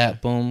 years, get that,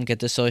 boom, get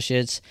the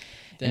associates.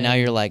 And now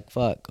you're like,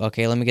 fuck,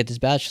 okay, let me get this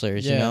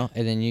bachelor's, And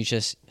then you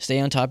just stay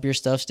on top of your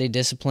stuff, stay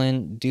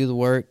disciplined, do the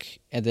work.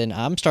 And then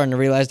I'm starting to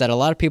realize that a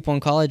lot of people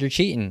in college are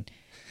cheating.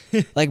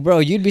 Like, bro,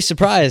 you'd be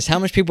surprised how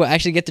much people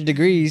actually get their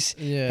degrees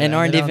and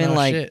aren't even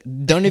like,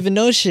 shit. Don't even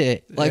know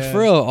shit. Like, for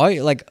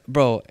real, like,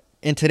 bro,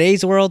 in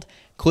today's world,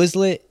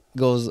 Quizlet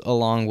goes a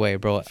long way,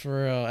 bro.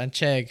 For real. And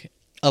Chegg.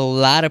 A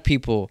lot of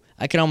people,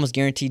 I can almost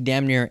guarantee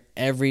damn near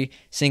every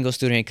single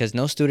student, because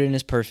no student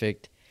is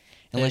perfect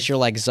unless you're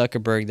like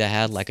Zuckerberg that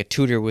had like a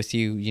tutor with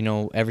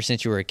you, ever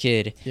since you were a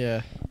kid.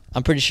 Yeah.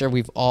 I'm pretty sure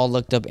we've all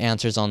looked up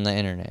answers on the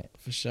internet.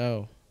 For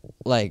sure.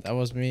 Like, that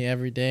was me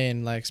every day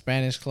in like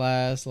Spanish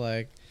class,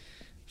 like,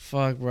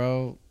 fuck,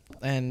 bro.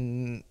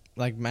 And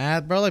like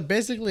math, bro, like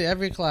basically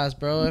every class,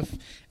 bro. If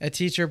a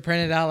teacher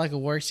printed out like a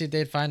worksheet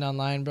they'd find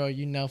online, bro,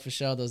 for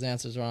sure those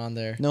answers were on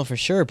there. No, for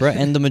sure, bro.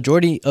 And the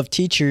majority of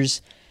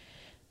teachers,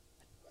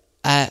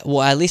 at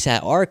least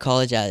at our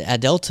college,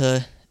 at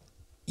Delta,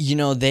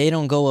 they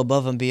don't go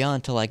above and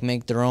beyond to like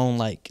make their own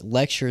like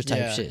lecture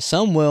type shit.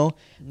 Some will,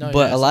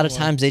 but a lot of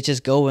times they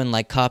just go and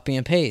like copy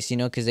and paste,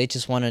 because they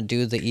just want to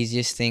do the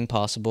easiest thing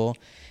possible.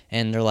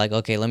 And they're like,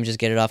 okay, let me just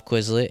get it off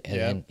Quizlet, and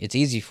then it's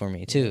easy for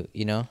me too,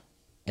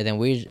 And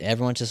then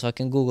everyone just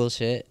fucking Google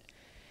shit.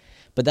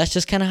 But that's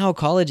just kind of how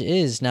college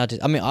is now.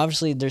 I mean,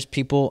 obviously there's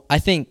people, I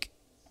think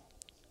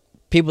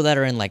people that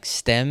are in like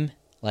STEM,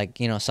 like,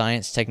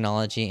 science,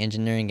 technology,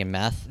 engineering, and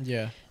math.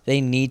 Yeah.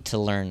 They need to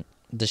learn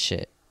the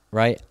shit,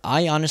 right?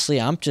 I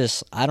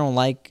don't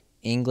like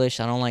English.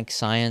 I don't like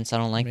science. I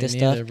don't like this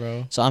stuff.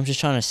 Bro. So I'm just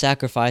trying to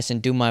sacrifice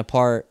and do my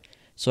part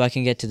so I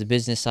can get to the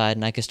business side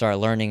and I can start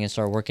learning and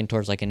start working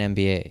towards like an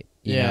MBA.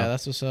 Yeah,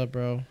 that's what's up,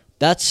 bro.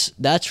 That's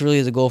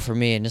really the goal for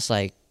me. And it's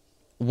like,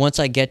 once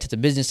I get to the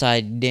business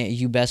side,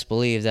 you best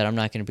believe that I'm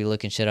not going to be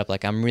looking shit up.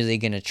 Like, I'm really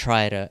going to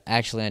try to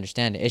actually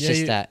understand it. It's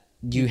just that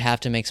you have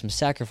to make some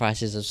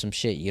sacrifices of some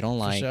shit you don't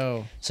like,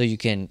 so you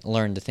can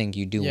learn the thing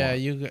you do want. Yeah,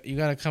 you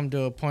got to come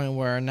to a point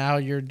where now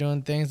you're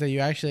doing things that you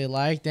actually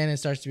like. Then it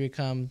starts to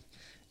become,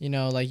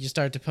 like you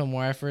start to put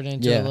more effort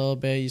into it a little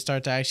bit. You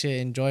start to actually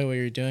enjoy what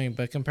you're doing.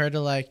 But compared to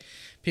like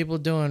people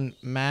doing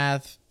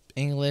math,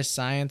 English,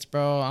 science,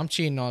 bro, I'm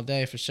cheating all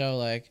day for sure.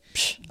 Like,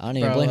 I don't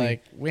even blame you.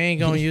 We ain't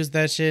gonna use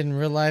that shit in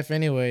real life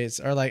anyways,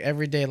 or like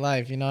everyday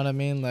life. You know what I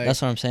mean? Like,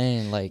 that's what I'm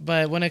saying. Like,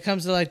 but when it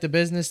comes to like the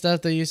business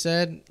stuff that you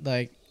said,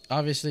 like,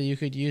 obviously you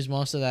could use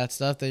most of that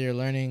stuff that you're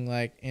learning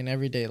like in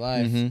everyday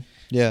life. Mm-hmm.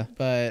 Yeah.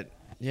 But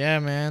yeah,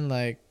 man,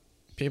 like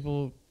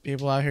people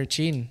out here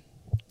cheating.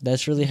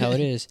 That's really how it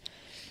is.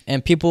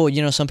 And people,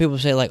 some people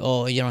say like,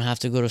 oh, you don't have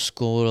to go to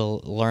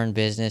school to learn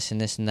business and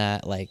this and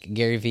that. Like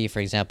Gary Vee, for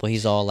example,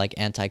 he's all like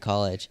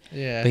anti-college.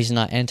 Yeah. But he's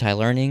not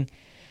anti-learning.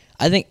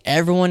 I think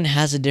everyone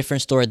has a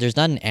different story. There's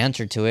not an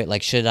answer to it.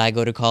 Like, should I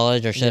go to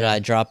college or should Yeah. I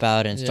drop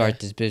out and Yeah. start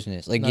this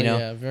business? Like, No, you know,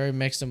 yeah, very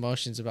mixed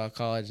emotions about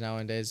college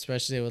nowadays,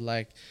 especially with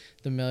like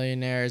the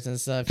millionaires and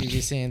stuff. You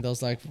be seeing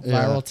those like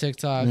Yeah. viral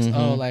TikToks. Mhm.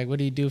 Oh, like what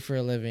do you do for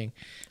a living?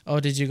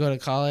 Oh, did you go to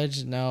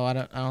college? No, I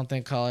don't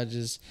think college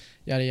is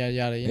yada yada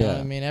yada. You know what I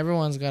Yeah. mean?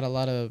 Everyone's got a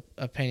lot of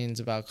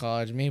opinions about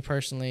college. Me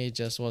personally, it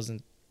just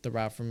wasn't the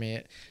route for me.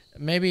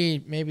 Maybe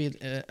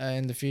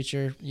in the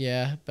future,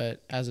 yeah,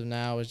 but as of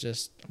now, it's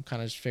just I'm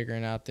kind of just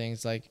figuring out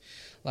things. Like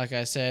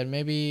I said,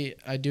 maybe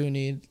I do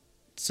need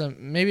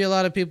maybe a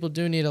lot of people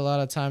do need a lot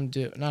of time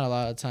to, not a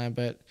lot of time,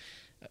 but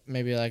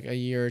maybe like a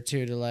year or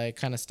two to like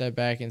kind of step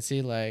back and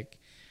see like,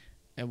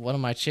 and what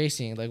am I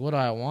chasing? Like, what do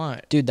I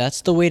want? dude,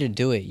 that's the way to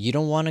do it. You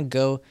don't want to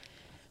go.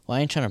 Well,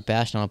 I ain't trying to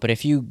bash on it, but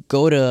if you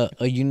go to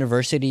a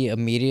university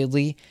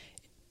immediately,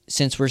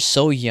 since we're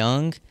so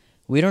young,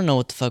 we don't know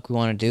what the fuck we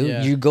want to do.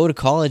 Yeah. You go to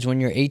college when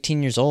you're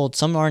 18 years old.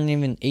 Some aren't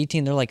even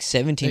 18; they're like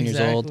 17 years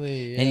old,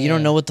 Exactly, and you don't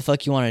yeah. know what the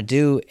fuck you want to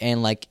do.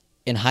 And like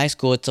in high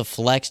school, it's a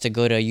flex to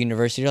go to a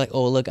university. You're like,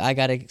 oh look, I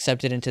got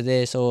accepted into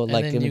this. Oh, And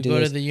like then let me you do go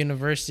this. to the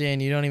university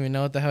and you don't even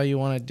know what the hell you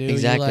want to do.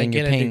 Exactly, You like and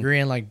you're get a paying- degree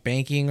in like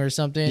banking or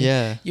something.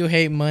 Yeah. You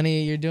hate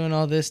money. You're doing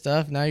all this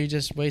stuff. Now you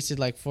just wasted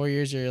like 4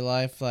 years of your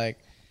life. Like,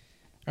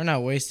 or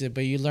not wasted,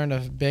 but you learned a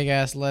big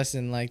ass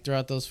lesson like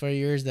throughout those 4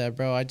 years that,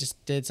 bro, I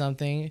just did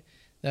something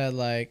that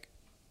like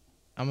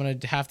I'm gonna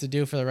have to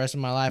do for the rest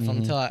of my life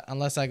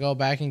unless I go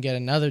back and get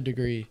another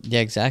degree. Yeah,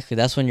 exactly.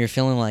 That's when you're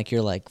feeling like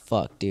you're like,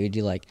 fuck, dude.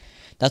 You like,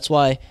 that's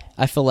why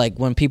I feel like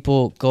when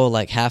people go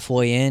like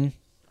halfway in,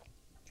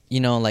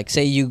 you know, like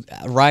say you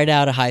right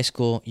out of high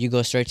school, you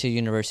go straight to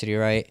university,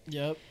 right?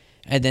 Yep.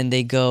 And then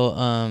they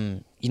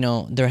go, you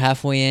know, they're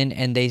halfway in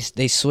and they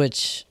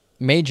switch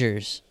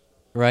majors,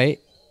 right?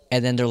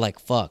 And then they're like,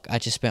 fuck, I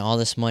just spent all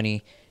this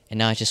money and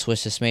now I just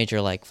switched this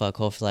major. Like, fuck,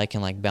 hopefully I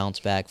can like bounce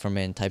back from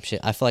it and type shit.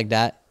 I feel like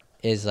that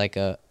is like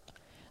I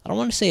don't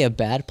want to say a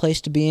bad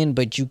place to be in,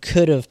 but you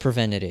could have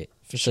prevented it.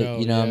 For So, sure,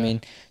 you know what I yeah.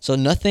 mean? So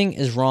nothing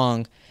is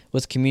wrong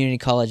with community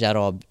college at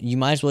all. You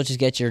might as well just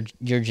get your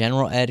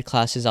general ed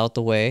classes out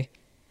the way.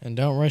 And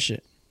don't rush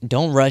it.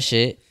 Don't rush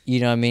it. You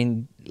know what I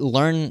mean?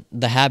 Learn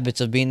the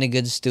habits of being a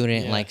good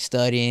student, Yeah. like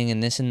studying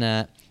and this and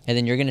that. And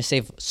then you're going to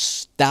save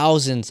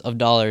thousands of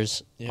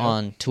dollars Yep.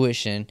 on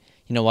tuition,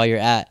 you know, while you're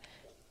at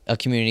a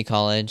community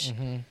college.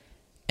 Mm-hmm.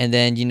 And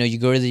then, you know, you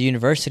go to the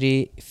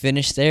university,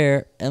 finish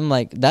there, and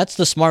like that's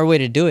the smart way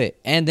to do it.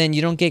 And then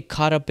you don't get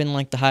caught up in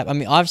like the hype. I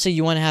mean, obviously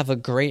you want to have a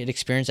great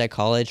experience at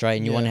college, right?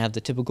 And you want to Yeah. have the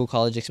typical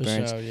college For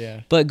experience. sure,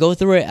 yeah. But go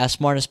through it as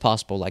smart as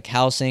possible. Like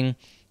housing,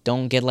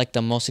 don't get like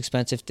the most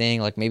expensive thing,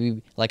 like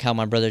maybe like how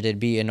my brother did,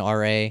 be an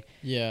RA,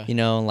 Yeah. you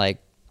know, like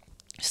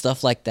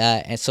stuff like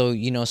that. And so,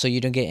 you know, so you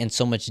don't get in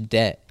so much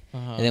debt.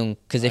 Uh-huh. And then,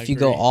 because I if you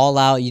go agree. all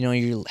out, you know,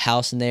 your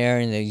house in there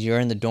and then you're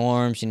in the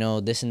dorms, you know,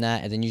 this and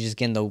that, and then you just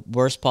get in the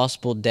worst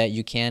possible debt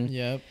you can,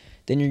 Yep.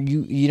 then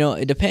you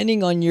know,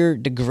 depending on your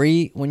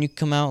degree, when you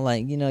come out,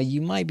 like, you know,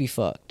 you might be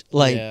fucked.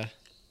 Like, yeah.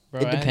 Bro,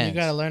 it and you depends.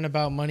 gotta learn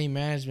about money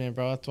management,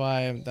 bro.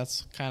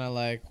 That's kind of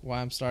like why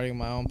I'm starting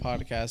my own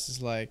podcast.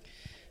 Is like,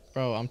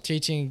 bro, I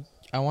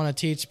want to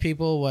teach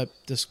people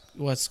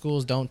what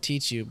schools don't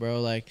teach you,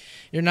 bro. Like,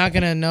 you're not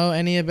gonna know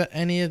any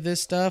of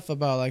this stuff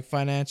about like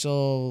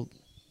financial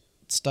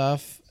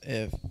stuff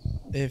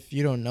if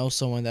you don't know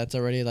someone that's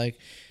already like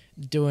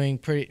doing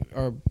pretty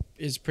or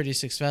is pretty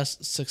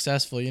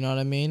successful. You know what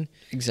I mean?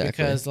 exactly.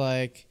 Because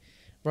like,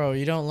 bro,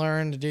 you don't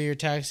learn to do your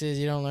taxes,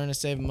 you don't learn to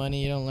save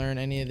money, you don't learn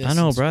any of this I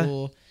know, in bruh.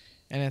 school.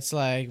 And it's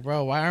like,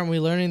 bro, why aren't we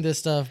learning this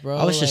stuff, bro?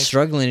 I was just Like,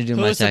 struggling to do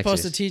my who's taxes.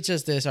 supposed to teach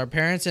us this? Our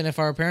parents. And if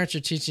our parents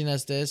are teaching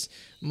us this,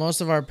 most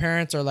of our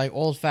parents are like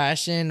old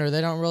fashioned or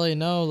they don't really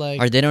know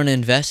like or they don't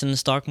invest in the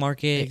stock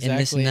market and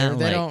this exactly, and that. or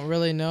they Like, don't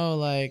really know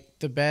like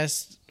the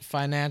best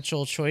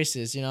financial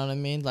choices. You know what I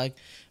mean? Like,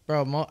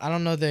 bro, I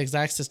don't know the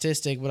exact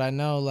statistic, but I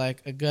know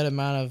like a good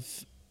amount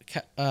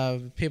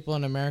of people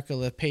in America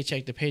live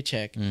paycheck to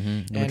paycheck. the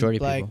And majority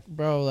of like, people.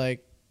 bro,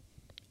 like,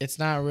 it's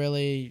not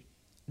really.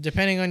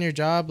 Depending on your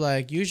job,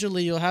 like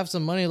usually you'll have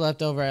some money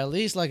left over, at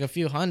least like a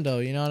few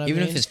hundo. You know what I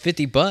Even mean? if it's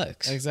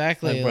 $50.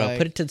 Exactly, Like, bro, like-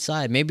 put it to the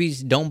side. Maybe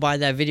don't buy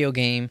that video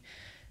game,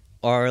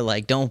 or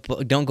like don't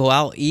go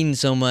out eating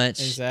so much,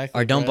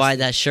 Exactly, or don't bro. buy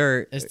that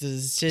shirt. It's the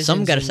decisions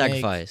Some got to you make.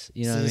 sacrifice.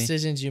 You know It's what I the mean?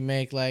 decisions you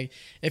make. Like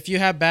if you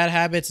have bad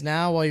habits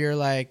now while you're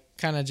like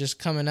kind of just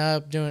coming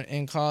up doing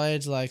in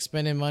college, like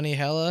spending money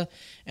hella,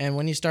 and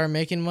when you start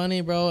making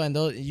money, bro, and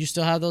you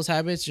still have those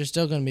habits, you're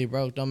still gonna be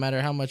broke. No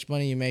matter how much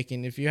money you're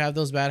making. If you have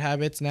those bad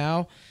habits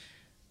now,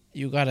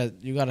 you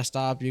gotta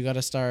stop. You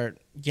gotta start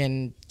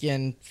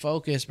getting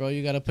focused, bro.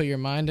 You gotta put your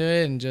mind to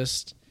it and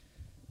just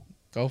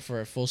go for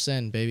it, full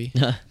send, baby.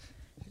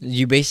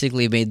 You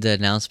basically made the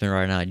announcement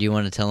right now. Do you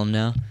want to tell them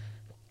now?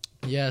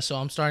 Yeah, so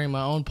I'm starting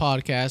my own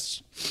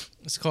podcast.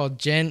 It's called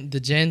the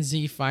Gen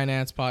Z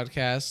Finance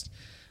Podcast.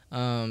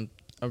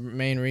 A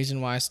main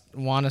reason why I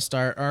want to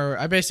start, or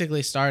I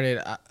basically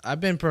started. I've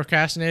been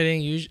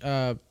procrastinating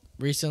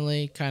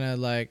recently, kind of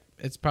like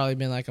it's probably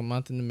been like a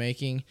month in the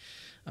making.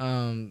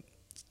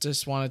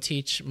 Just want to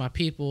teach my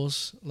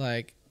peoples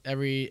like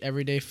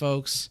everyday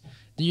folks.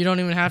 You don't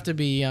even have to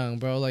be young,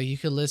 bro. Like, you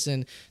could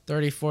listen,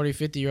 30, 40,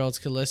 50-year-olds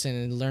could listen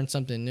and learn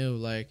something new.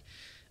 Like,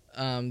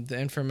 the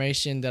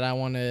information that I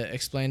want to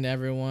explain to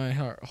everyone.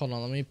 Hold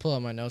on, let me pull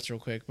up my notes real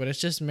quick. But it's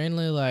just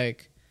mainly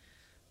like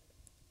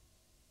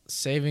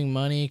saving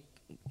money,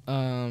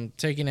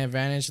 taking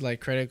advantage, like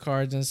credit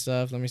cards and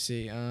stuff. Let me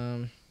see.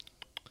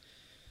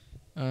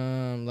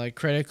 Like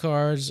credit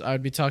cards,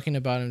 I'd be talking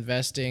about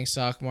investing,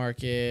 stock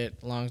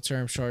market, long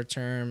term, short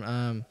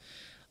term.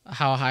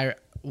 How high,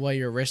 what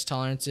your risk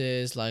tolerance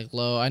is, like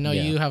low. I know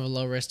you have a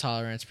low risk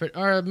tolerance,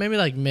 or maybe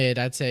like mid,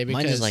 I'd say.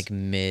 Because, mine is like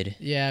mid.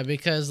 Yeah,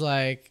 because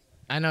like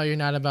I know you're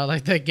not about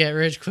like the get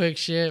rich quick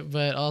shit,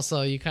 but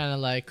also you kind of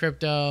like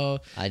crypto.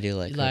 I do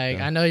like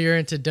crypto. I know you're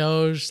into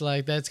Doge.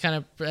 Like that's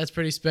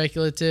pretty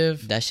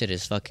speculative. That shit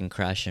is fucking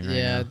crashing right now.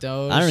 Yeah,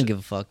 Doge. I don't give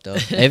a fuck though.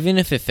 Even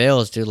if it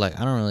fails, dude, like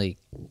I don't really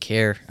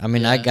care. I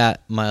mean, I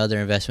got my other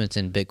investments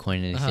in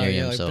Bitcoin and Ethereum.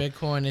 Yeah, like so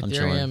Bitcoin,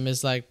 Ethereum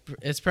is like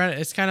it's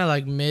kind of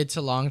like mid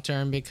to long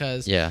term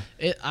because I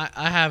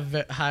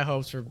have high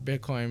hopes for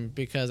Bitcoin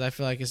because I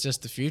feel like it's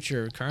just the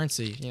future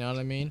currency. You know what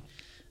I mean?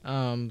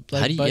 How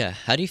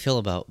do you feel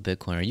about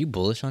Bitcoin? Are you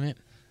bullish on it?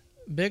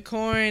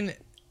 Bitcoin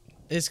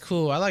is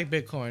cool. I like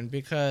Bitcoin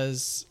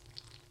because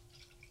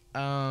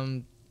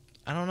I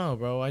don't know,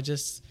 bro.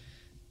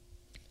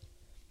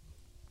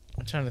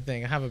 I'm trying to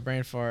think. I have a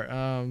brain fart.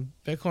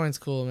 Bitcoin's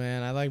cool,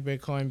 man. I like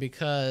Bitcoin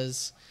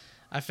because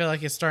I feel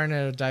like it's starting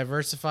to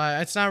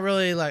diversify. It's not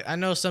really like, I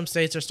know some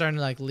states are starting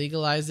to like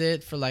legalize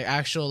it for like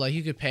actual, like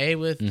you could pay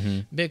with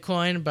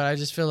Bitcoin, but I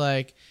just feel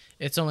like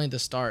it's only the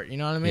start. You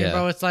know what I mean,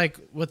 bro? It's like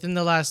within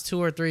the last 2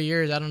 or 3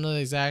 years, I don't know the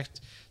exact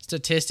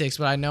statistics,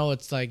 but I know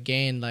it's like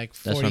gained like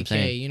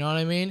 40K. You know what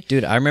I mean?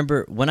 Dude, I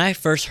remember when I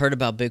first heard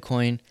about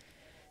Bitcoin,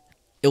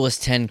 it was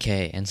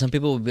 10K, and some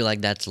people would be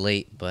like, "That's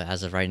late," but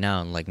as of right now,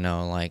 I'm like,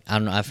 no, like I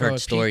don't know. I've heard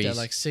stories at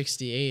like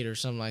 68 or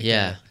something like that.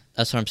 Yeah,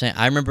 that's what I'm saying.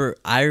 I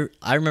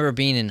remember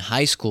being in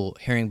high school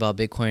hearing about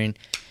Bitcoin,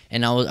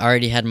 and I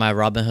already had my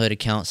Robinhood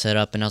account set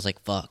up, and I was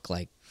like, "Fuck!"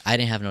 Like I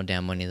didn't have no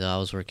damn money though. I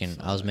was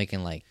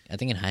making like, I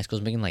think in high school I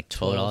was making like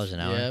 $12 an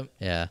hour. Yep.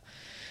 Yeah.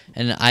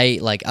 And I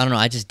don't know.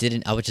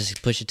 I would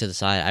just push it to the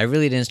side. I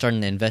really didn't start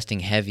investing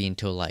heavy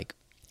until like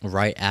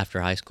right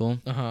after high school.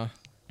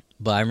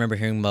 But I remember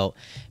hearing about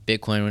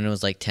Bitcoin when it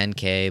was like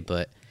 10K.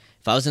 But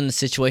if I was in the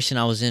situation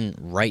I was in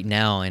right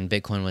now and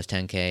Bitcoin was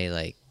 10K,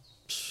 like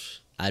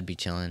I'd be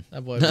chilling.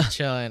 That boy be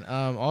chilling.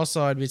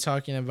 Also, I'd be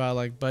talking about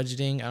like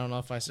budgeting. I don't know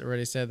if I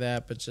already said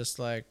that, but just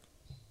like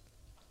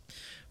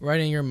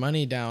writing your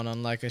money down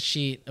on like a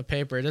sheet of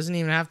paper. It doesn't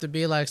even have to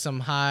be like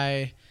some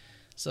high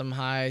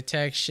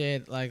tech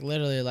shit. Like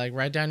literally, like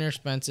write down your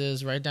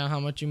expenses, write down how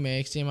much you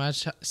make,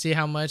 see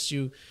how much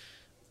you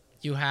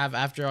have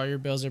after all your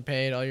bills are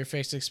paid, all your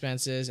fixed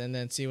expenses, and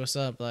then see what's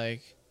up.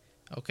 Like,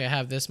 okay, I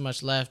have this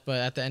much left, but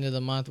at the end of the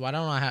month, why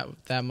don't I have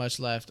that much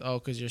left? Oh,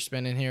 because you're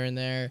spending here and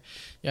there,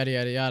 yada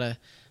yada yada.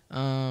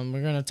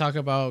 We're gonna talk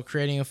about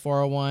creating a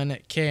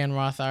 401k and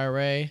Roth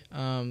IRA.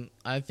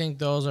 I think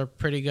those are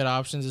pretty good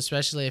options,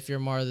 especially if you're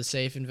more of the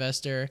safe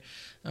investor.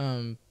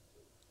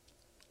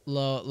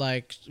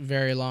 Like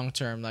very long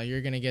term, like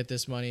you're gonna get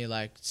this money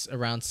like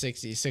around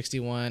 60,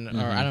 61,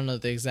 or I don't know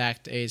the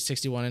exact age,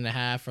 61 and a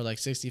half or like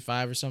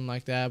 65 or something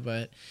like that.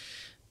 But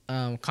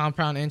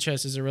compound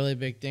interest is a really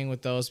big thing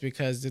with those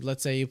because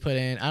let's say you put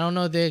in, I don't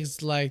know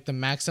the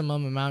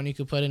maximum amount you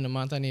could put in a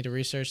month. I need to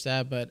research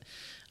that, but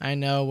I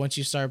know once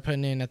you start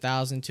putting in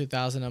 1,000,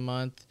 2,000 a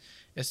month,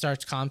 it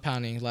starts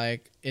compounding.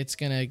 Like it's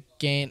gonna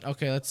gain.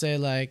 Okay, let's say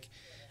like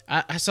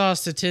I saw a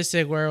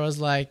statistic where it was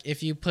like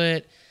if you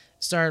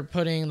start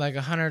putting like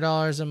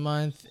 $100 a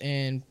month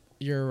in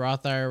your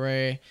Roth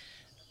IRA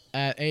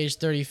at age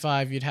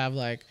 35, you'd have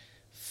like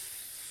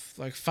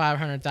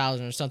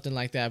 500,000 or something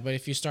like that. But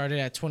if you started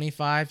at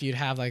 25, you'd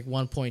have like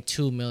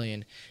 1.2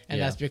 million, and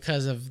that's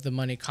because of the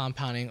money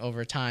compounding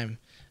over time.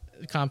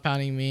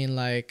 Compounding mean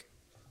like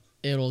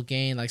it'll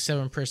gain like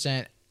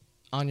 7%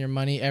 on your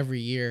money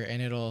every year,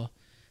 and it'll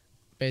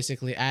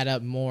basically add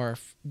up more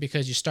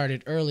because you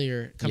started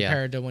earlier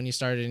compared to when you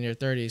started in your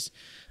 30s.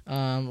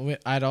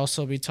 I'd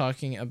also be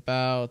talking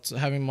about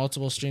having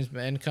multiple streams of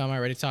income. I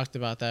already talked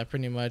about that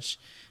pretty much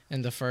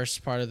in the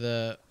first part of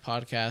the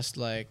podcast,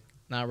 like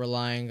not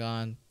relying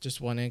on just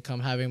one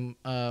income, having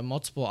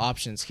multiple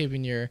options,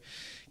 keeping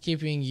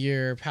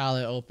your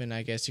palette open,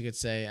 I guess you could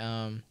say.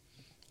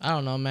 I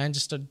don't know, man,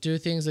 just to do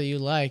things that you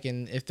like,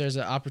 and if there's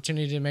an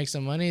opportunity to make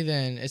some money,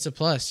 then it's a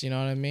plus, you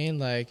know what I mean?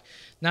 Like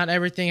not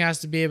everything has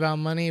to be about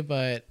money,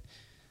 but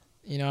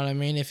you know what I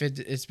mean? If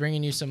it's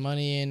bringing you some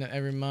money in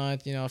every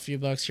month, you know, a few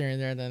bucks here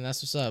and there, then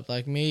that's what's up.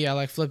 Like me, I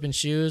like flipping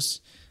shoes.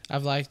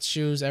 I've liked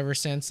shoes ever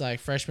since like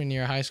freshman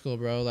year of high school,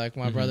 bro. Like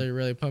my brother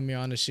really put me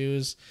on the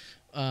shoes.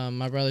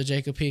 My brother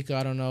Jacob Pico,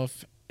 I don't know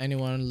if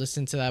anyone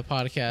listened to that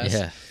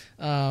podcast.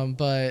 Yeah.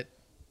 But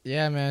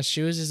yeah, man,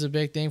 shoes is a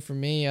big thing for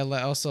me.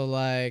 I also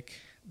like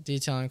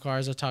detailing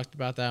cars. I talked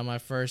about that in my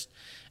first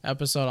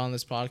episode on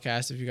this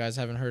podcast. If you guys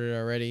haven't heard it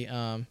already,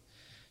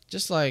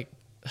 just like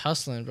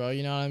hustling, bro.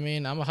 You know what I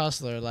mean? I'm a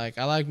hustler. Like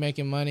I like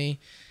making money.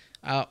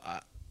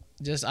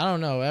 just I don't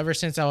know, ever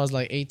since I was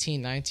like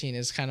 18, 19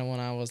 is kind of when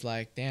I was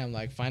like, damn,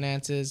 like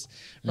finances,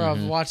 bro.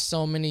 I've watched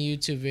so many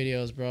YouTube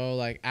videos, bro,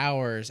 like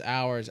hours,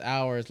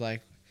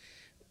 like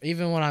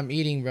even when I'm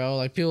eating, bro,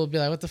 like people will be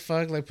like, what the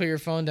fuck, like put your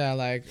phone down,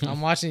 like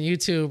I'm watching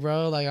YouTube,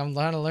 bro, like I'm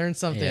trying to learn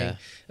something. Yeah.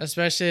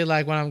 Especially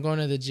like when I'm going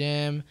to the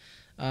gym,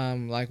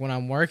 like when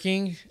I'm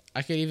working,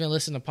 I could even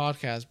listen to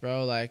podcasts,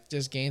 bro, like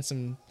just gain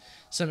some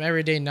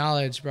everyday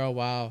knowledge, bro.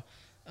 Wow.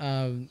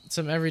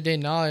 Some everyday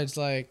knowledge,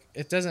 like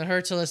it doesn't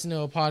hurt to listen to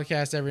a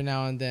podcast every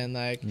now and then,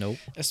 like Nope.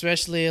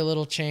 especially a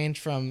little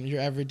change from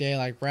your everyday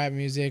like rap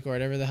music or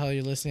whatever the hell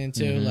you're listening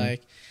to.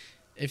 Like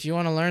if you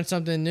want to learn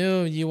something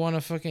new, you want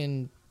to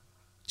fucking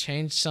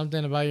change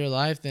something about your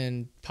life,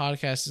 then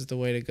podcast is the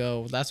way to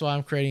go. That's why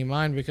I'm creating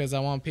mine, because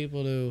I want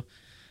people to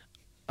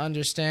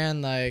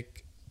understand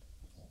like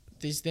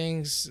these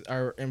things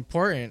are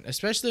important,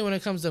 especially when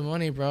it comes to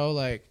money, bro.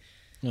 Like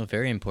No,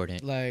 very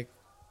important. My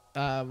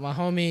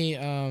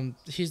homie,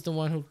 he's the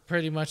one who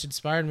pretty much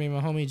inspired me.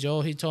 My homie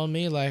Joel, he told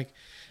me, like,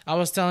 I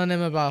was telling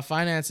him about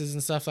finances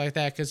and stuff like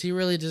that, because he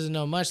really doesn't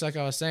know much. Like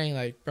I was saying,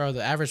 like, bro,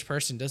 the average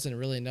person doesn't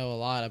really know a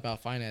lot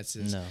about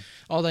finances. No.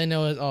 All they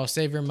know is, oh,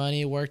 save your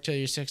money, work till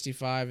you're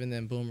 65, and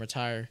then boom,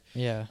 retire.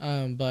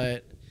 Yeah.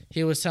 But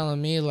he was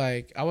telling me,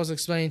 like, I was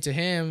explaining to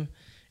him,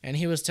 and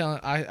he was telling,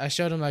 I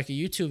showed him like a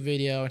YouTube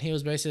video, and he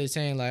was basically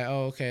saying like,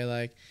 oh, okay,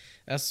 like,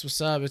 that's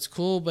what's up. It's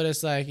cool, but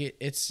it's like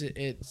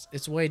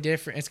it's way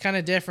different. It's kind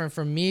of different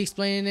from me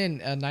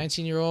explaining it, a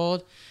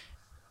 19-year-old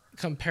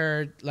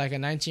compared like a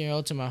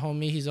 19-year-old to my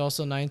homie. He's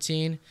also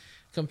 19,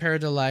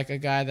 compared to like a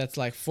guy that's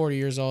like 40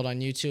 years old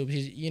on YouTube.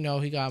 He's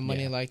he got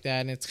money like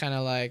that, and it's kind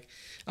of like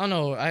I don't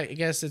know. I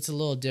guess it's a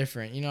little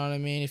different. You know what I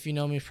mean? If you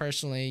know me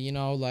personally,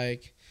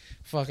 like.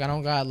 Fuck, I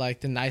don't got like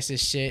the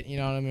nicest shit, you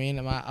know what I mean?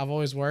 I've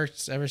always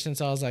worked ever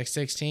since I was like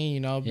 16,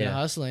 been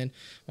hustling.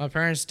 My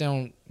parents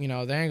don't, they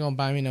ain't gonna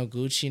buy me no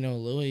Gucci, no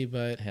Louis,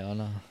 but Hell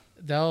no.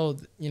 they'll,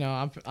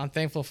 I'm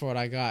thankful for what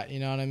I got, you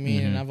know what I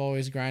mean? And I've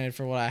always grinded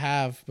for what I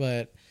have,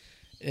 but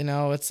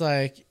it's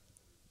like,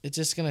 it's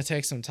just gonna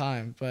take some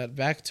time. But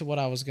back to what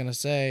I was gonna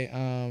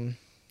say,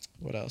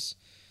 what else?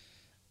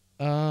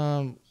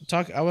 I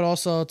would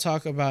also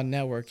talk about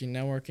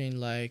networking,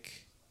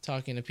 like,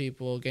 talking to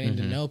people, getting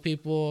to know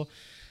people,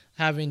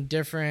 having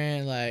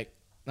different, like,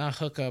 not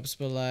hookups,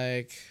 but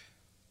like,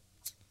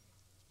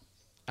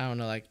 I don't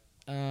know, like,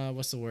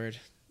 what's the word?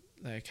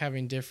 Like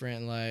having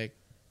different, like,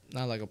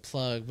 not like a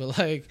plug, but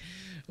like,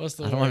 what's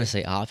the word? I don't want to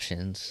say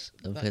options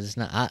because it's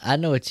not. I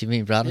know what you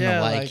mean, but I don't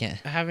know why like I can't.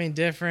 Having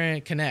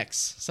different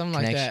something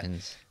like that.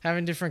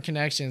 Having different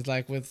connections,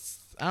 like with.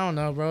 I don't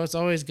know, bro. It's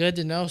always good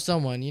to know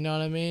someone. You know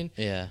what I mean?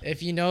 Yeah.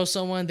 If you know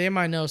someone, they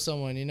might know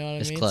someone. You know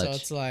what I mean? Clutch. So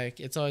it's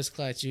like it's always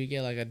clutch. You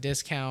get like a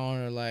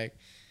discount or like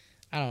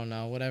I don't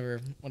know,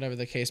 whatever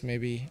the case may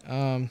be.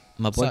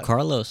 My boy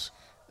Carlos.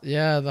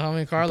 Yeah, the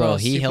homie Carlos. Bro,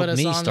 he helped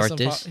me start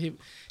this.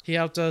 He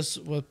helped us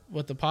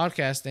with the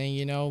podcast thing.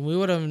 We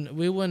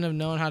wouldn't have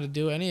known how to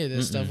do any of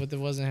this stuff if it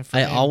wasn't for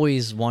him. I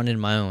always wanted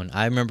my own.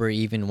 I remember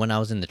even when I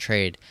was in the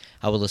trade,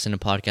 I would listen to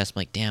podcasts. I'm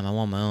like, damn, I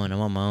want my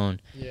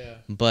own. Yeah.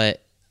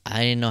 But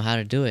I didn't know how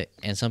to do it.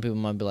 And some people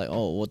might be like,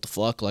 oh, what the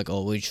fuck? Like,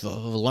 oh, we should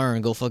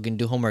learn, go fucking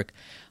do homework.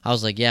 I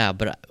was like, yeah,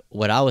 but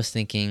what I was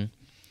thinking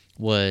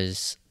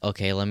was,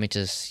 okay, let me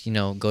just,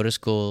 go to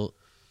school,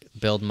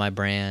 build my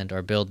brand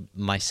or build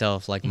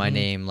myself, like my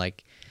name,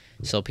 like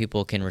so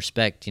people can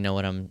respect,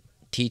 what I'm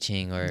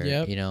teaching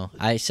or,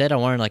 I said I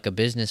wanted like a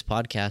business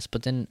podcast,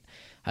 but then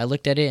I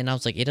looked at it and I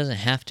was like, it doesn't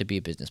have to be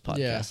a business podcast.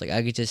 Yeah. Like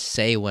I could just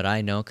say what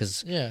I know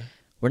because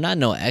we're not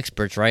no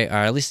experts, right? Or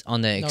at least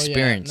on the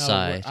experience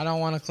side. I don't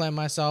want to claim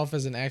myself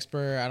as an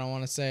expert. I don't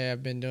want to say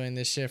I've been doing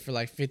this shit for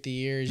like 50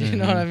 years. You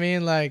know what I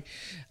mean? Like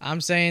I'm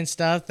saying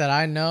stuff that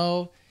I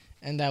know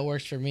and that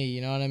works for me.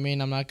 You know what I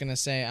mean? I'm not going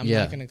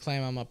to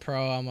claim I'm a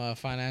pro, I'm a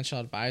financial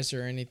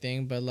advisor or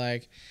anything, but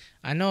like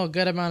I know a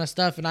good amount of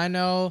stuff, and I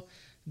know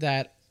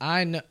that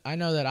I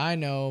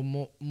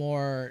know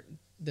more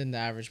than the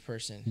average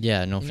person.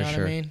 Yeah, no, you for know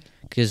sure. What I mean?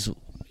 Because,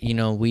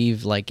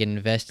 we've like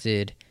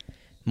invested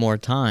more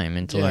time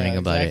into learning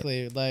about it.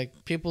 Exactly.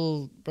 Like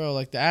people, bro,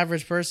 like the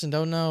average person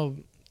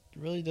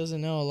really doesn't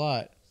know a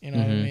lot. You know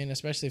what I mean?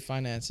 Especially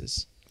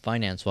finances.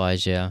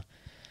 Finance-wise, yeah.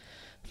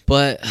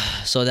 But,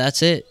 so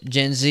that's it.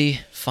 Gen Z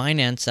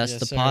Finance, that's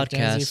the podcast.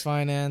 Gen Z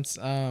Finance.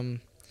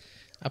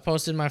 I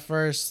posted my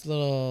first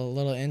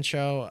little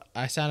intro.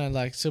 I sounded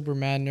like super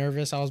mad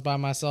nervous. I was by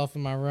myself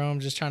in my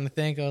room just trying to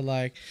think of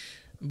like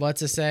what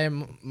to say.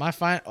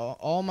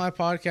 All my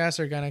podcasts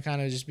are gonna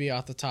kind of just be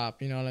off the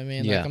top. You know what I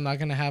mean? Like I'm not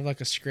gonna have like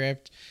a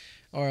script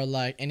or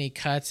like any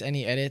cuts,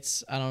 any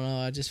edits. I don't know.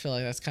 I just feel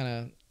like that's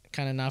kind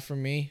of not for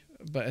me.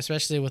 But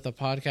especially with a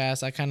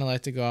podcast, I kind of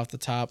like to go off the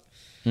top,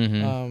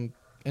 and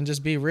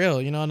just be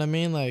real. You know what I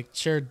mean? Like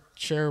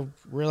share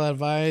real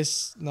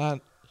advice,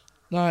 not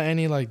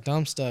any like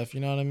dumb stuff.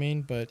 You know what I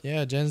mean? But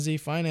yeah, Gen Z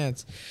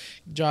Finance.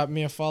 Drop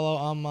me a follow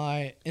on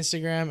my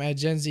Instagram at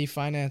Gen Z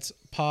Finance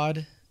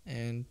Pod,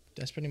 and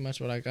that's pretty much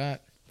what I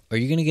got. Are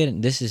you going to get in,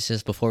 this is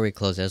just before we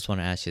close, I just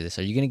want to ask you this.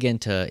 Are you going to get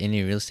into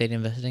any real estate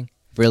investing?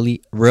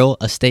 real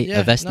estate Yeah,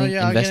 investing? no,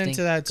 yeah, I'll get investing?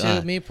 into that too.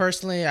 God. Me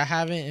personally, I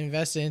haven't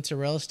invested into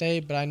real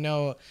estate, but I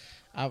know,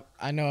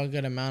 I know a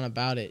good amount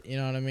about it. You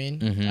know what I mean?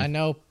 Mhm. I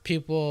know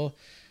people.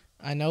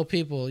 I know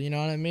people. You know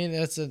what I mean?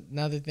 That's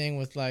another thing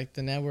with like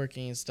the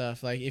networking and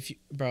stuff. Like if you,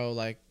 bro,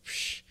 like,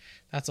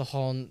 that's a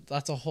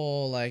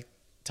whole like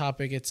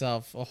topic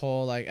itself, a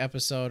whole like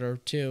episode or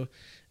two.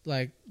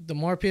 Like the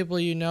more people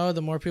you know,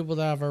 the more people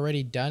that have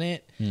already done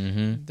it,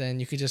 Mhm. then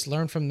you could just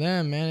learn from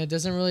them, man. It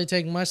doesn't really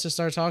take much to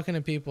start talking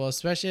to people,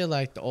 especially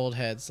like the old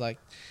heads. Like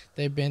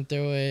they've been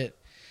through it.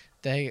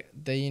 They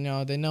you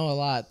know, they know a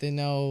lot. They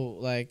know,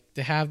 like,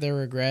 they have their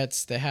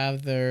regrets. They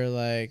have their,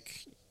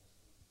 like,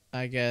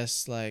 I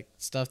guess, like,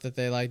 stuff that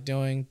they like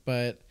doing.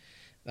 But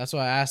that's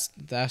why I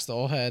asked the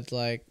old heads,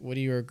 like, what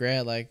do you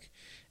regret? Like,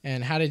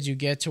 and how did you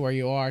get to where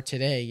you are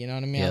today? You know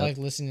what I mean? Yep. I like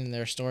listening to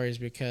their stories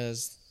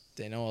because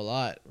they know a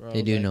lot, bro.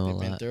 They do Like, know a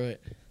they've been lot. through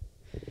it.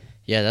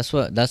 Yeah,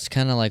 that's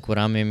kind of like what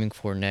I'm aiming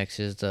for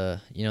next is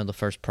the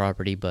first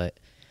property, but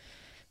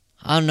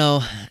I don't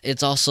know.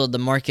 It's also the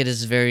market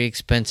is very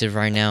expensive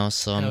right now,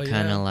 so I'm Hell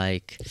kind of yeah.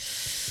 like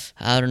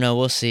I don't know.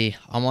 We'll see.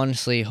 I'm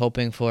honestly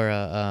hoping for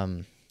a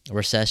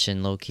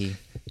recession, low key.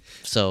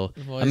 So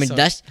I mean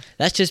that's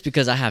just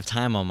because I have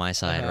time on my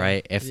side,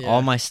 right? If yeah.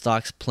 all my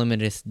stocks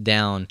plummeted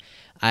down,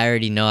 I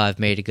already know I've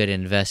made good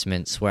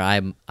investments where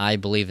I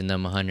believe in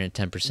them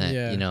 110%.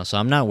 Yeah. You know, so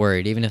I'm not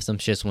worried even if some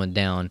shits went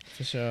down.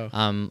 For sure.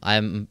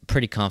 I'm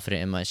pretty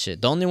confident in my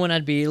shit. The only one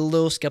I'd be a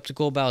little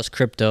skeptical about is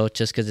crypto,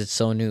 just because it's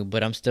so new.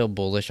 But I'm still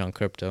bullish on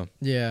crypto.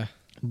 Yeah.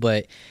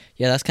 But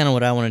yeah, that's kind of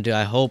what I want to do.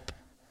 I hope,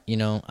 I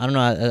don't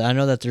know. I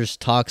know that there's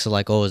talks of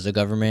like, oh, is the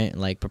government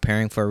like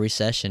preparing for a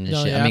recession and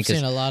No, shit? yeah, I mean, I've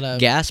seen a lot of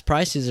gas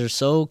prices are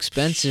so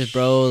expensive,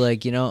 bro.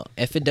 Like,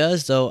 if it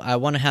does though, I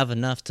want to have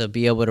enough to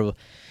be able to,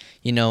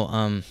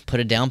 put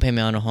a down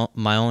payment on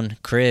my own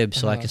crib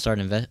so I can start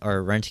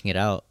renting it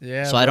out.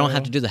 Yeah, so I don't bro.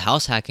 have to do the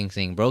house hacking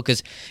thing, bro.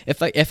 Because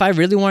if I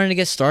really wanted to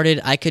get started,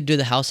 I could do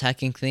the house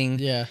hacking thing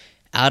Yeah.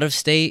 out of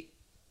state.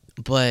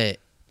 But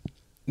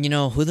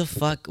who the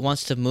fuck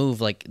wants to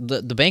move? Like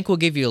the bank will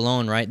give you a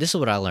loan, right? This is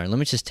what I learned. Let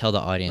me just tell the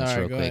audience All right,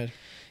 real go quick, ahead.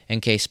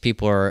 in case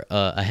people are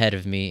ahead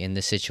of me in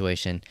this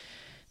situation.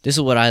 This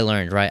is what I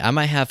learned, right? I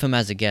might have him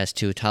as a guest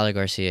too, Tyler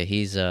Garcia.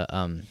 He's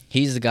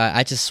the guy.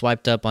 I just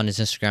swiped up on his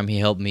Instagram. He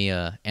helped me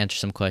answer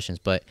some questions,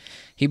 but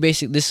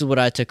this is what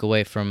I took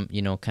away from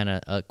kind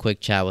of a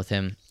quick chat with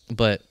him.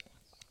 But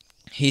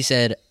he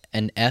said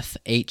an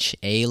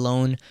FHA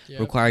loan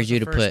requires you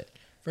to put.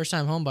 First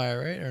time home buyer,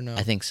 right? Or no?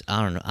 I think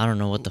I don't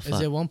know what the fuck.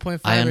 Is it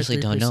 1.5? I honestly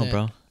don't know,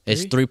 bro.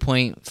 It's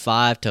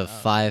 3.5 to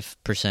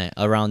 5%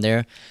 around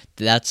there.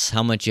 That's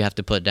how much you have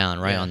to put down,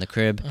 right, on the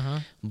crib.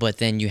 But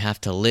then you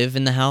have to live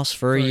in the house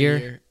for a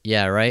year.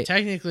 Yeah, right.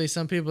 Technically,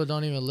 some people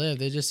don't even live;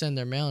 they just send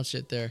their mail and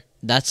shit there.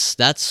 That's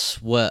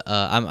what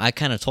I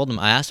kind of told him.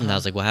 I asked him, I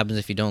was like, "What happens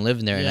if you don't live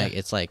in there?" Yeah. And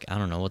it's like, I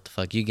don't know what the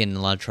fuck. You get in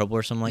a lot of trouble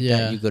or something like Yeah.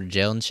 that. You go to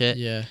jail and shit.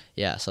 Yeah.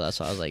 Yeah. So that's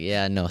why I was like,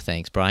 "Yeah, no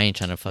thanks, bro. I ain't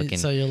trying to fucking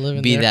So you're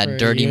living be there for that a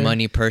dirty year?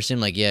 money person."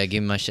 Like, yeah,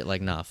 give me my shit.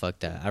 Like, nah, fuck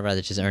that. I'd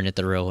rather just earn it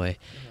the real way.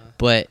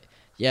 But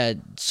yeah,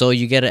 so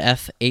you get a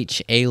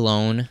FHA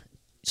loan.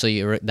 So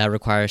that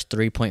requires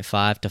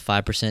 3.5 to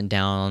 5%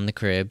 down on the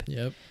crib.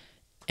 Yep.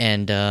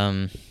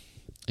 And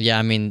yeah,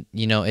 I mean,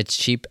 it's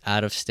cheap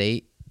out of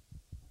state.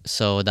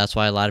 So that's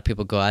why a lot of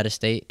people go out of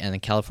state, and the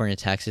California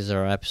taxes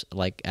are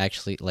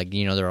actually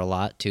they're a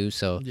lot too.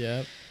 So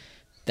Yep.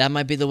 that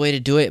might be the way to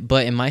do it.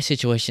 But in my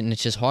situation,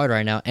 it's just hard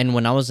right now. And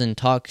when I was in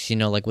talks,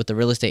 like with the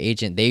real estate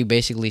agent, they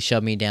basically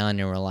shoved me down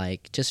and were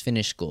like, just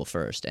finish school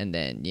first, and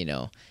then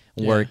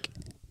work,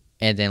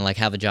 and then like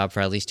have a job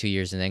for at least 2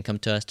 years, and then come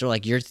to us. They're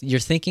like, you're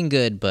thinking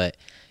good, but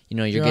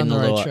you're You're getting on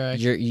a the right little track.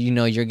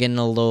 you're getting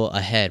a little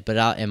ahead.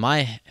 But in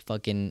my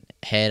fucking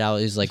head, I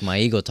was like my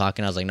ego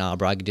talking. I was like, nah,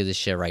 bro, I can do this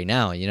shit right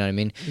now. You know what I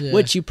mean? Yeah.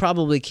 Which you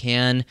probably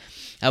can.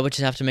 I would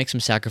just have to make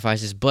some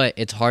sacrifices, but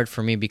it's hard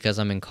for me because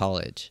I'm in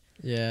college.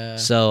 Yeah.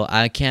 So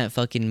I can't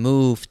fucking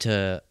move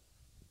to,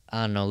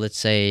 I don't know, let's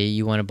say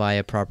you want to buy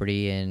a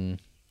property in,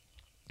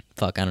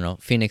 I don't know,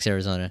 Phoenix,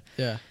 Arizona.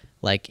 Yeah.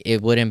 Like,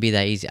 it wouldn't be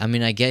that easy. I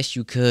mean, I guess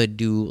you could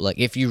do, like,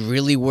 if you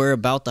really were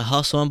about the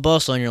hustle and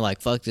bustle and you're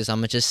like, fuck this, I'm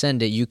going to just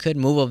send it. You could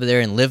move over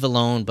there and live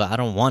alone, but I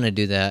don't want to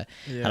do that.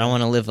 Yeah. I don't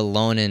want to live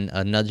alone in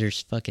another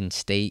fucking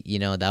state.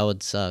 That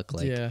would suck.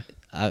 Like, Yeah.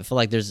 I feel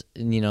like there's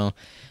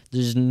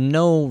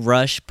no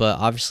rush, but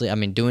obviously, I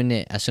mean, doing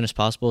it as soon as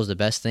possible is the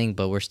best thing,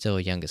 but we're still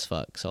young as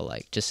fuck. So,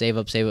 like, just save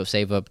up,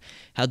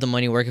 have the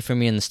money working for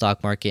me in the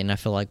stock market, and I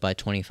feel like by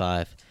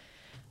 25,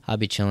 I'll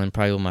be chilling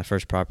probably with my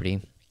first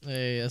property.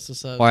 Hey, that's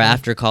what's up. Or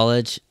after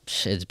college,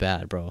 it's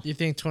bad, bro. You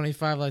think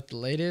 25 like the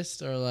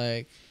latest, or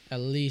like at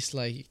least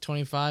like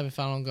 25? If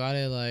I don't got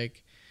it,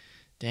 like,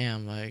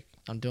 damn, like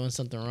I'm doing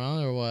something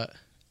wrong or what?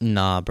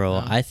 Nah, bro.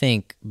 No? I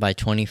think by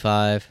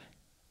 25,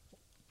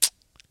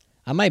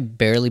 I might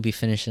barely be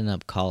finishing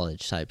up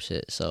college type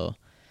shit. So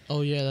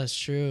Oh yeah, that's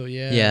true.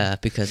 Yeah. yeah,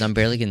 because I'm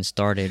barely getting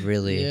started,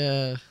 really.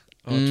 Yeah.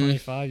 Oh,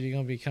 25, you're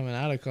gonna be coming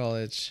out of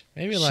college.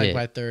 Maybe like Shit.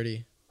 by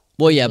 30.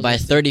 Well, yeah, Feels by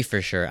like 30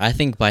 for sure. I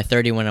think by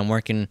 30 when I'm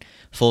working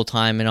full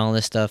time and all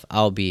this stuff,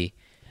 I'll be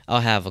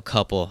I'll have a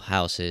couple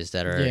houses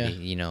that are Yeah. already,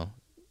 you know,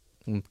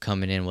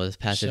 coming in with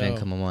passive So-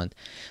 income a month.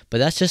 But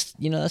that's just,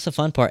 you know, that's the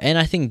fun part. And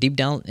I think deep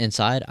down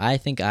inside, I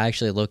think I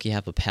actually low-key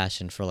have a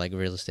passion for like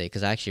real estate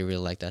because I actually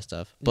really like that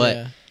stuff. But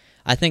yeah.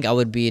 I think I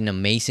would be an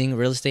amazing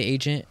real estate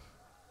agent,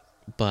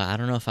 but I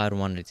don't know if I'd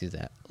want to do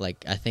that.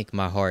 Like, I think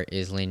my heart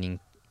is leaning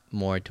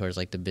more towards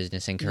like the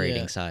business and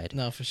creating Yeah. side.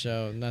 No, for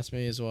sure. And that's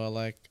me as well.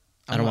 Like,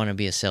 I don't want to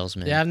be a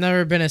salesman. Yeah, I've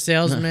never been a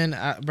salesman,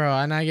 bro.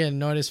 And I get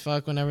annoyed as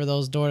fuck whenever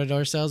those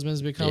door-to-door salesmen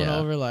be coming Yeah.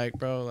 over. Like,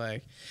 bro,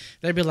 like,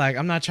 they'd be like,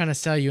 I'm not trying to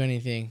sell you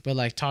anything, but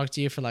like talk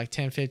to you for like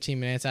 10, 15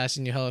 minutes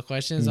asking you hella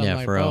questions. I'm Yeah,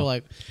 like, for bro, real.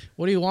 like,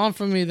 what do you want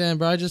from me then,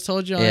 bro? I just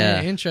told you I Yeah.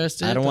 ain't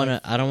interested. I don't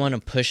Like, want to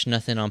push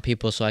nothing on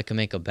people so I can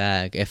make a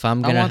bag. If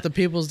I'm I gonna want the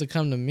peoples to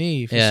come to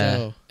me for yeah,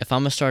 sure. if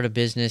I'm gonna start a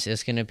business,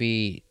 it's gonna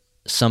be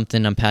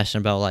something I'm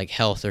passionate about, like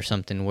health or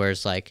something. Where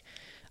it's like,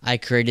 I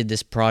created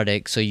this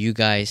product so you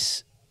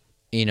guys,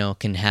 you know,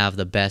 can have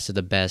the best of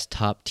the best,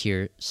 top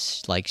tier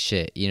like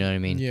shit. You know what I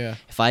mean? Yeah.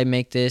 If I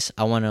make this,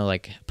 I want to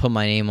like put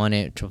my name on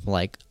it. To,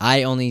 like,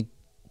 I only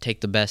take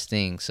the best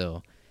thing,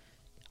 so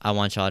I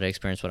want y'all to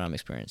experience what I'm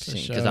experiencing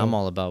because sure. I'm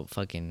all about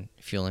fucking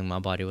fueling my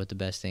body with the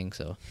best thing.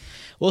 So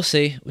we'll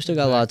see. We still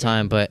got a lot of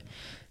time, but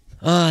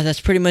that's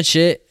pretty much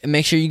it.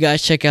 Make sure you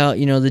guys check out,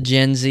 you know, the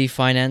Gen Z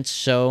Finance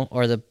Show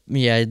or the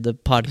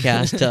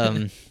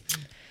podcast.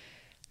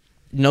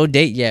 No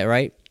date yet,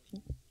 right?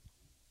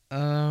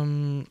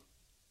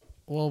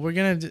 Well, we're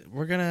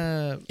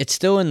gonna. It's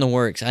still in the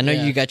works. I know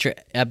Yeah. you got your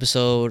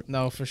episode.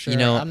 No, for sure. You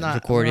know, I'm not. I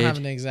recorded. don't have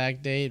an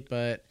exact date,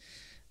 but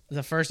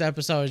the first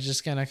episode is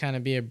just gonna kind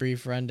of be a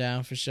brief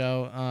rundown for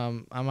show.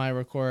 I might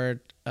record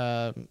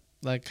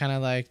like kind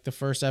of like the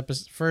first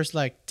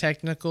like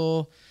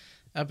technical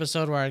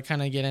episode where I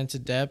kind of get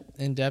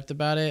in depth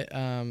about it.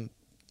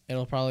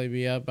 It'll probably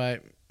be up by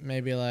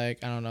maybe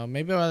like, I don't know,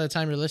 maybe by the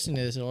time you're listening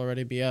to this it'll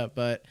already be up,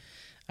 but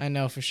I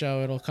know for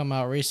sure it'll come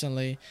out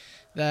recently.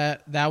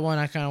 That one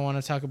I kind of want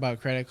to talk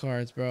about credit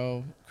cards,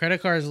 bro. Credit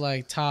cards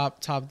like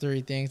top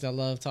 3 things I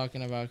love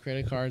talking about.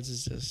 Credit cards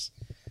is just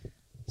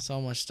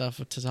so much stuff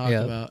to talk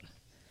Yeah. about.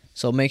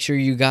 So make sure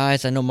you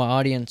guys, I know my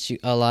audience,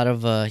 a lot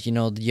of, you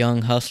know, the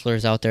young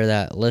hustlers out there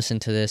that listen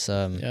to this.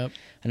 Yep.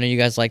 I know you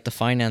guys like the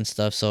finance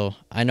stuff, so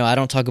I know I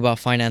don't talk about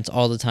finance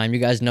all the time. You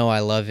guys know I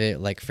love it,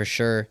 like, for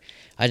sure.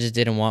 I just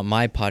didn't want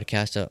my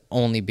podcast to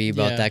only be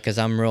about Yeah. that because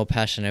I'm real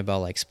passionate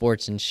about, like,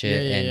 sports and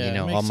shit Yeah, and, yeah, you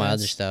know, makes all my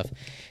other sense.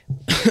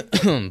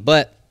 stuff.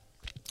 But,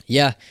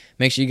 yeah,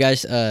 make sure you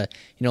guys, you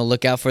know,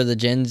 look out for the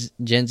Gen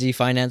Z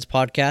Finance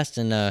podcast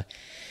and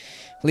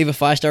leave a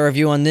 5-star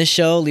review on this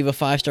show. Leave a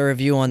 5-star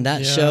review on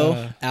that show.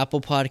 Yeah.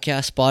 Apple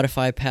Podcast,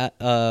 Spotify,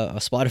 a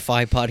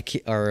Spotify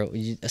podcast or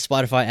a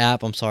Spotify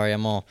app. I'm sorry,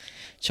 I'm all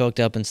choked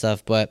up and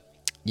stuff. But,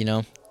 you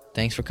know,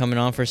 thanks for coming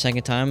on for a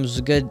second time. It was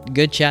a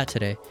good chat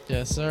today.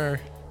 Yes, sir.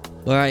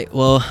 All right,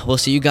 well, we'll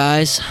see you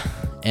guys,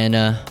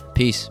 and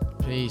peace.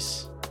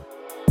 Peace.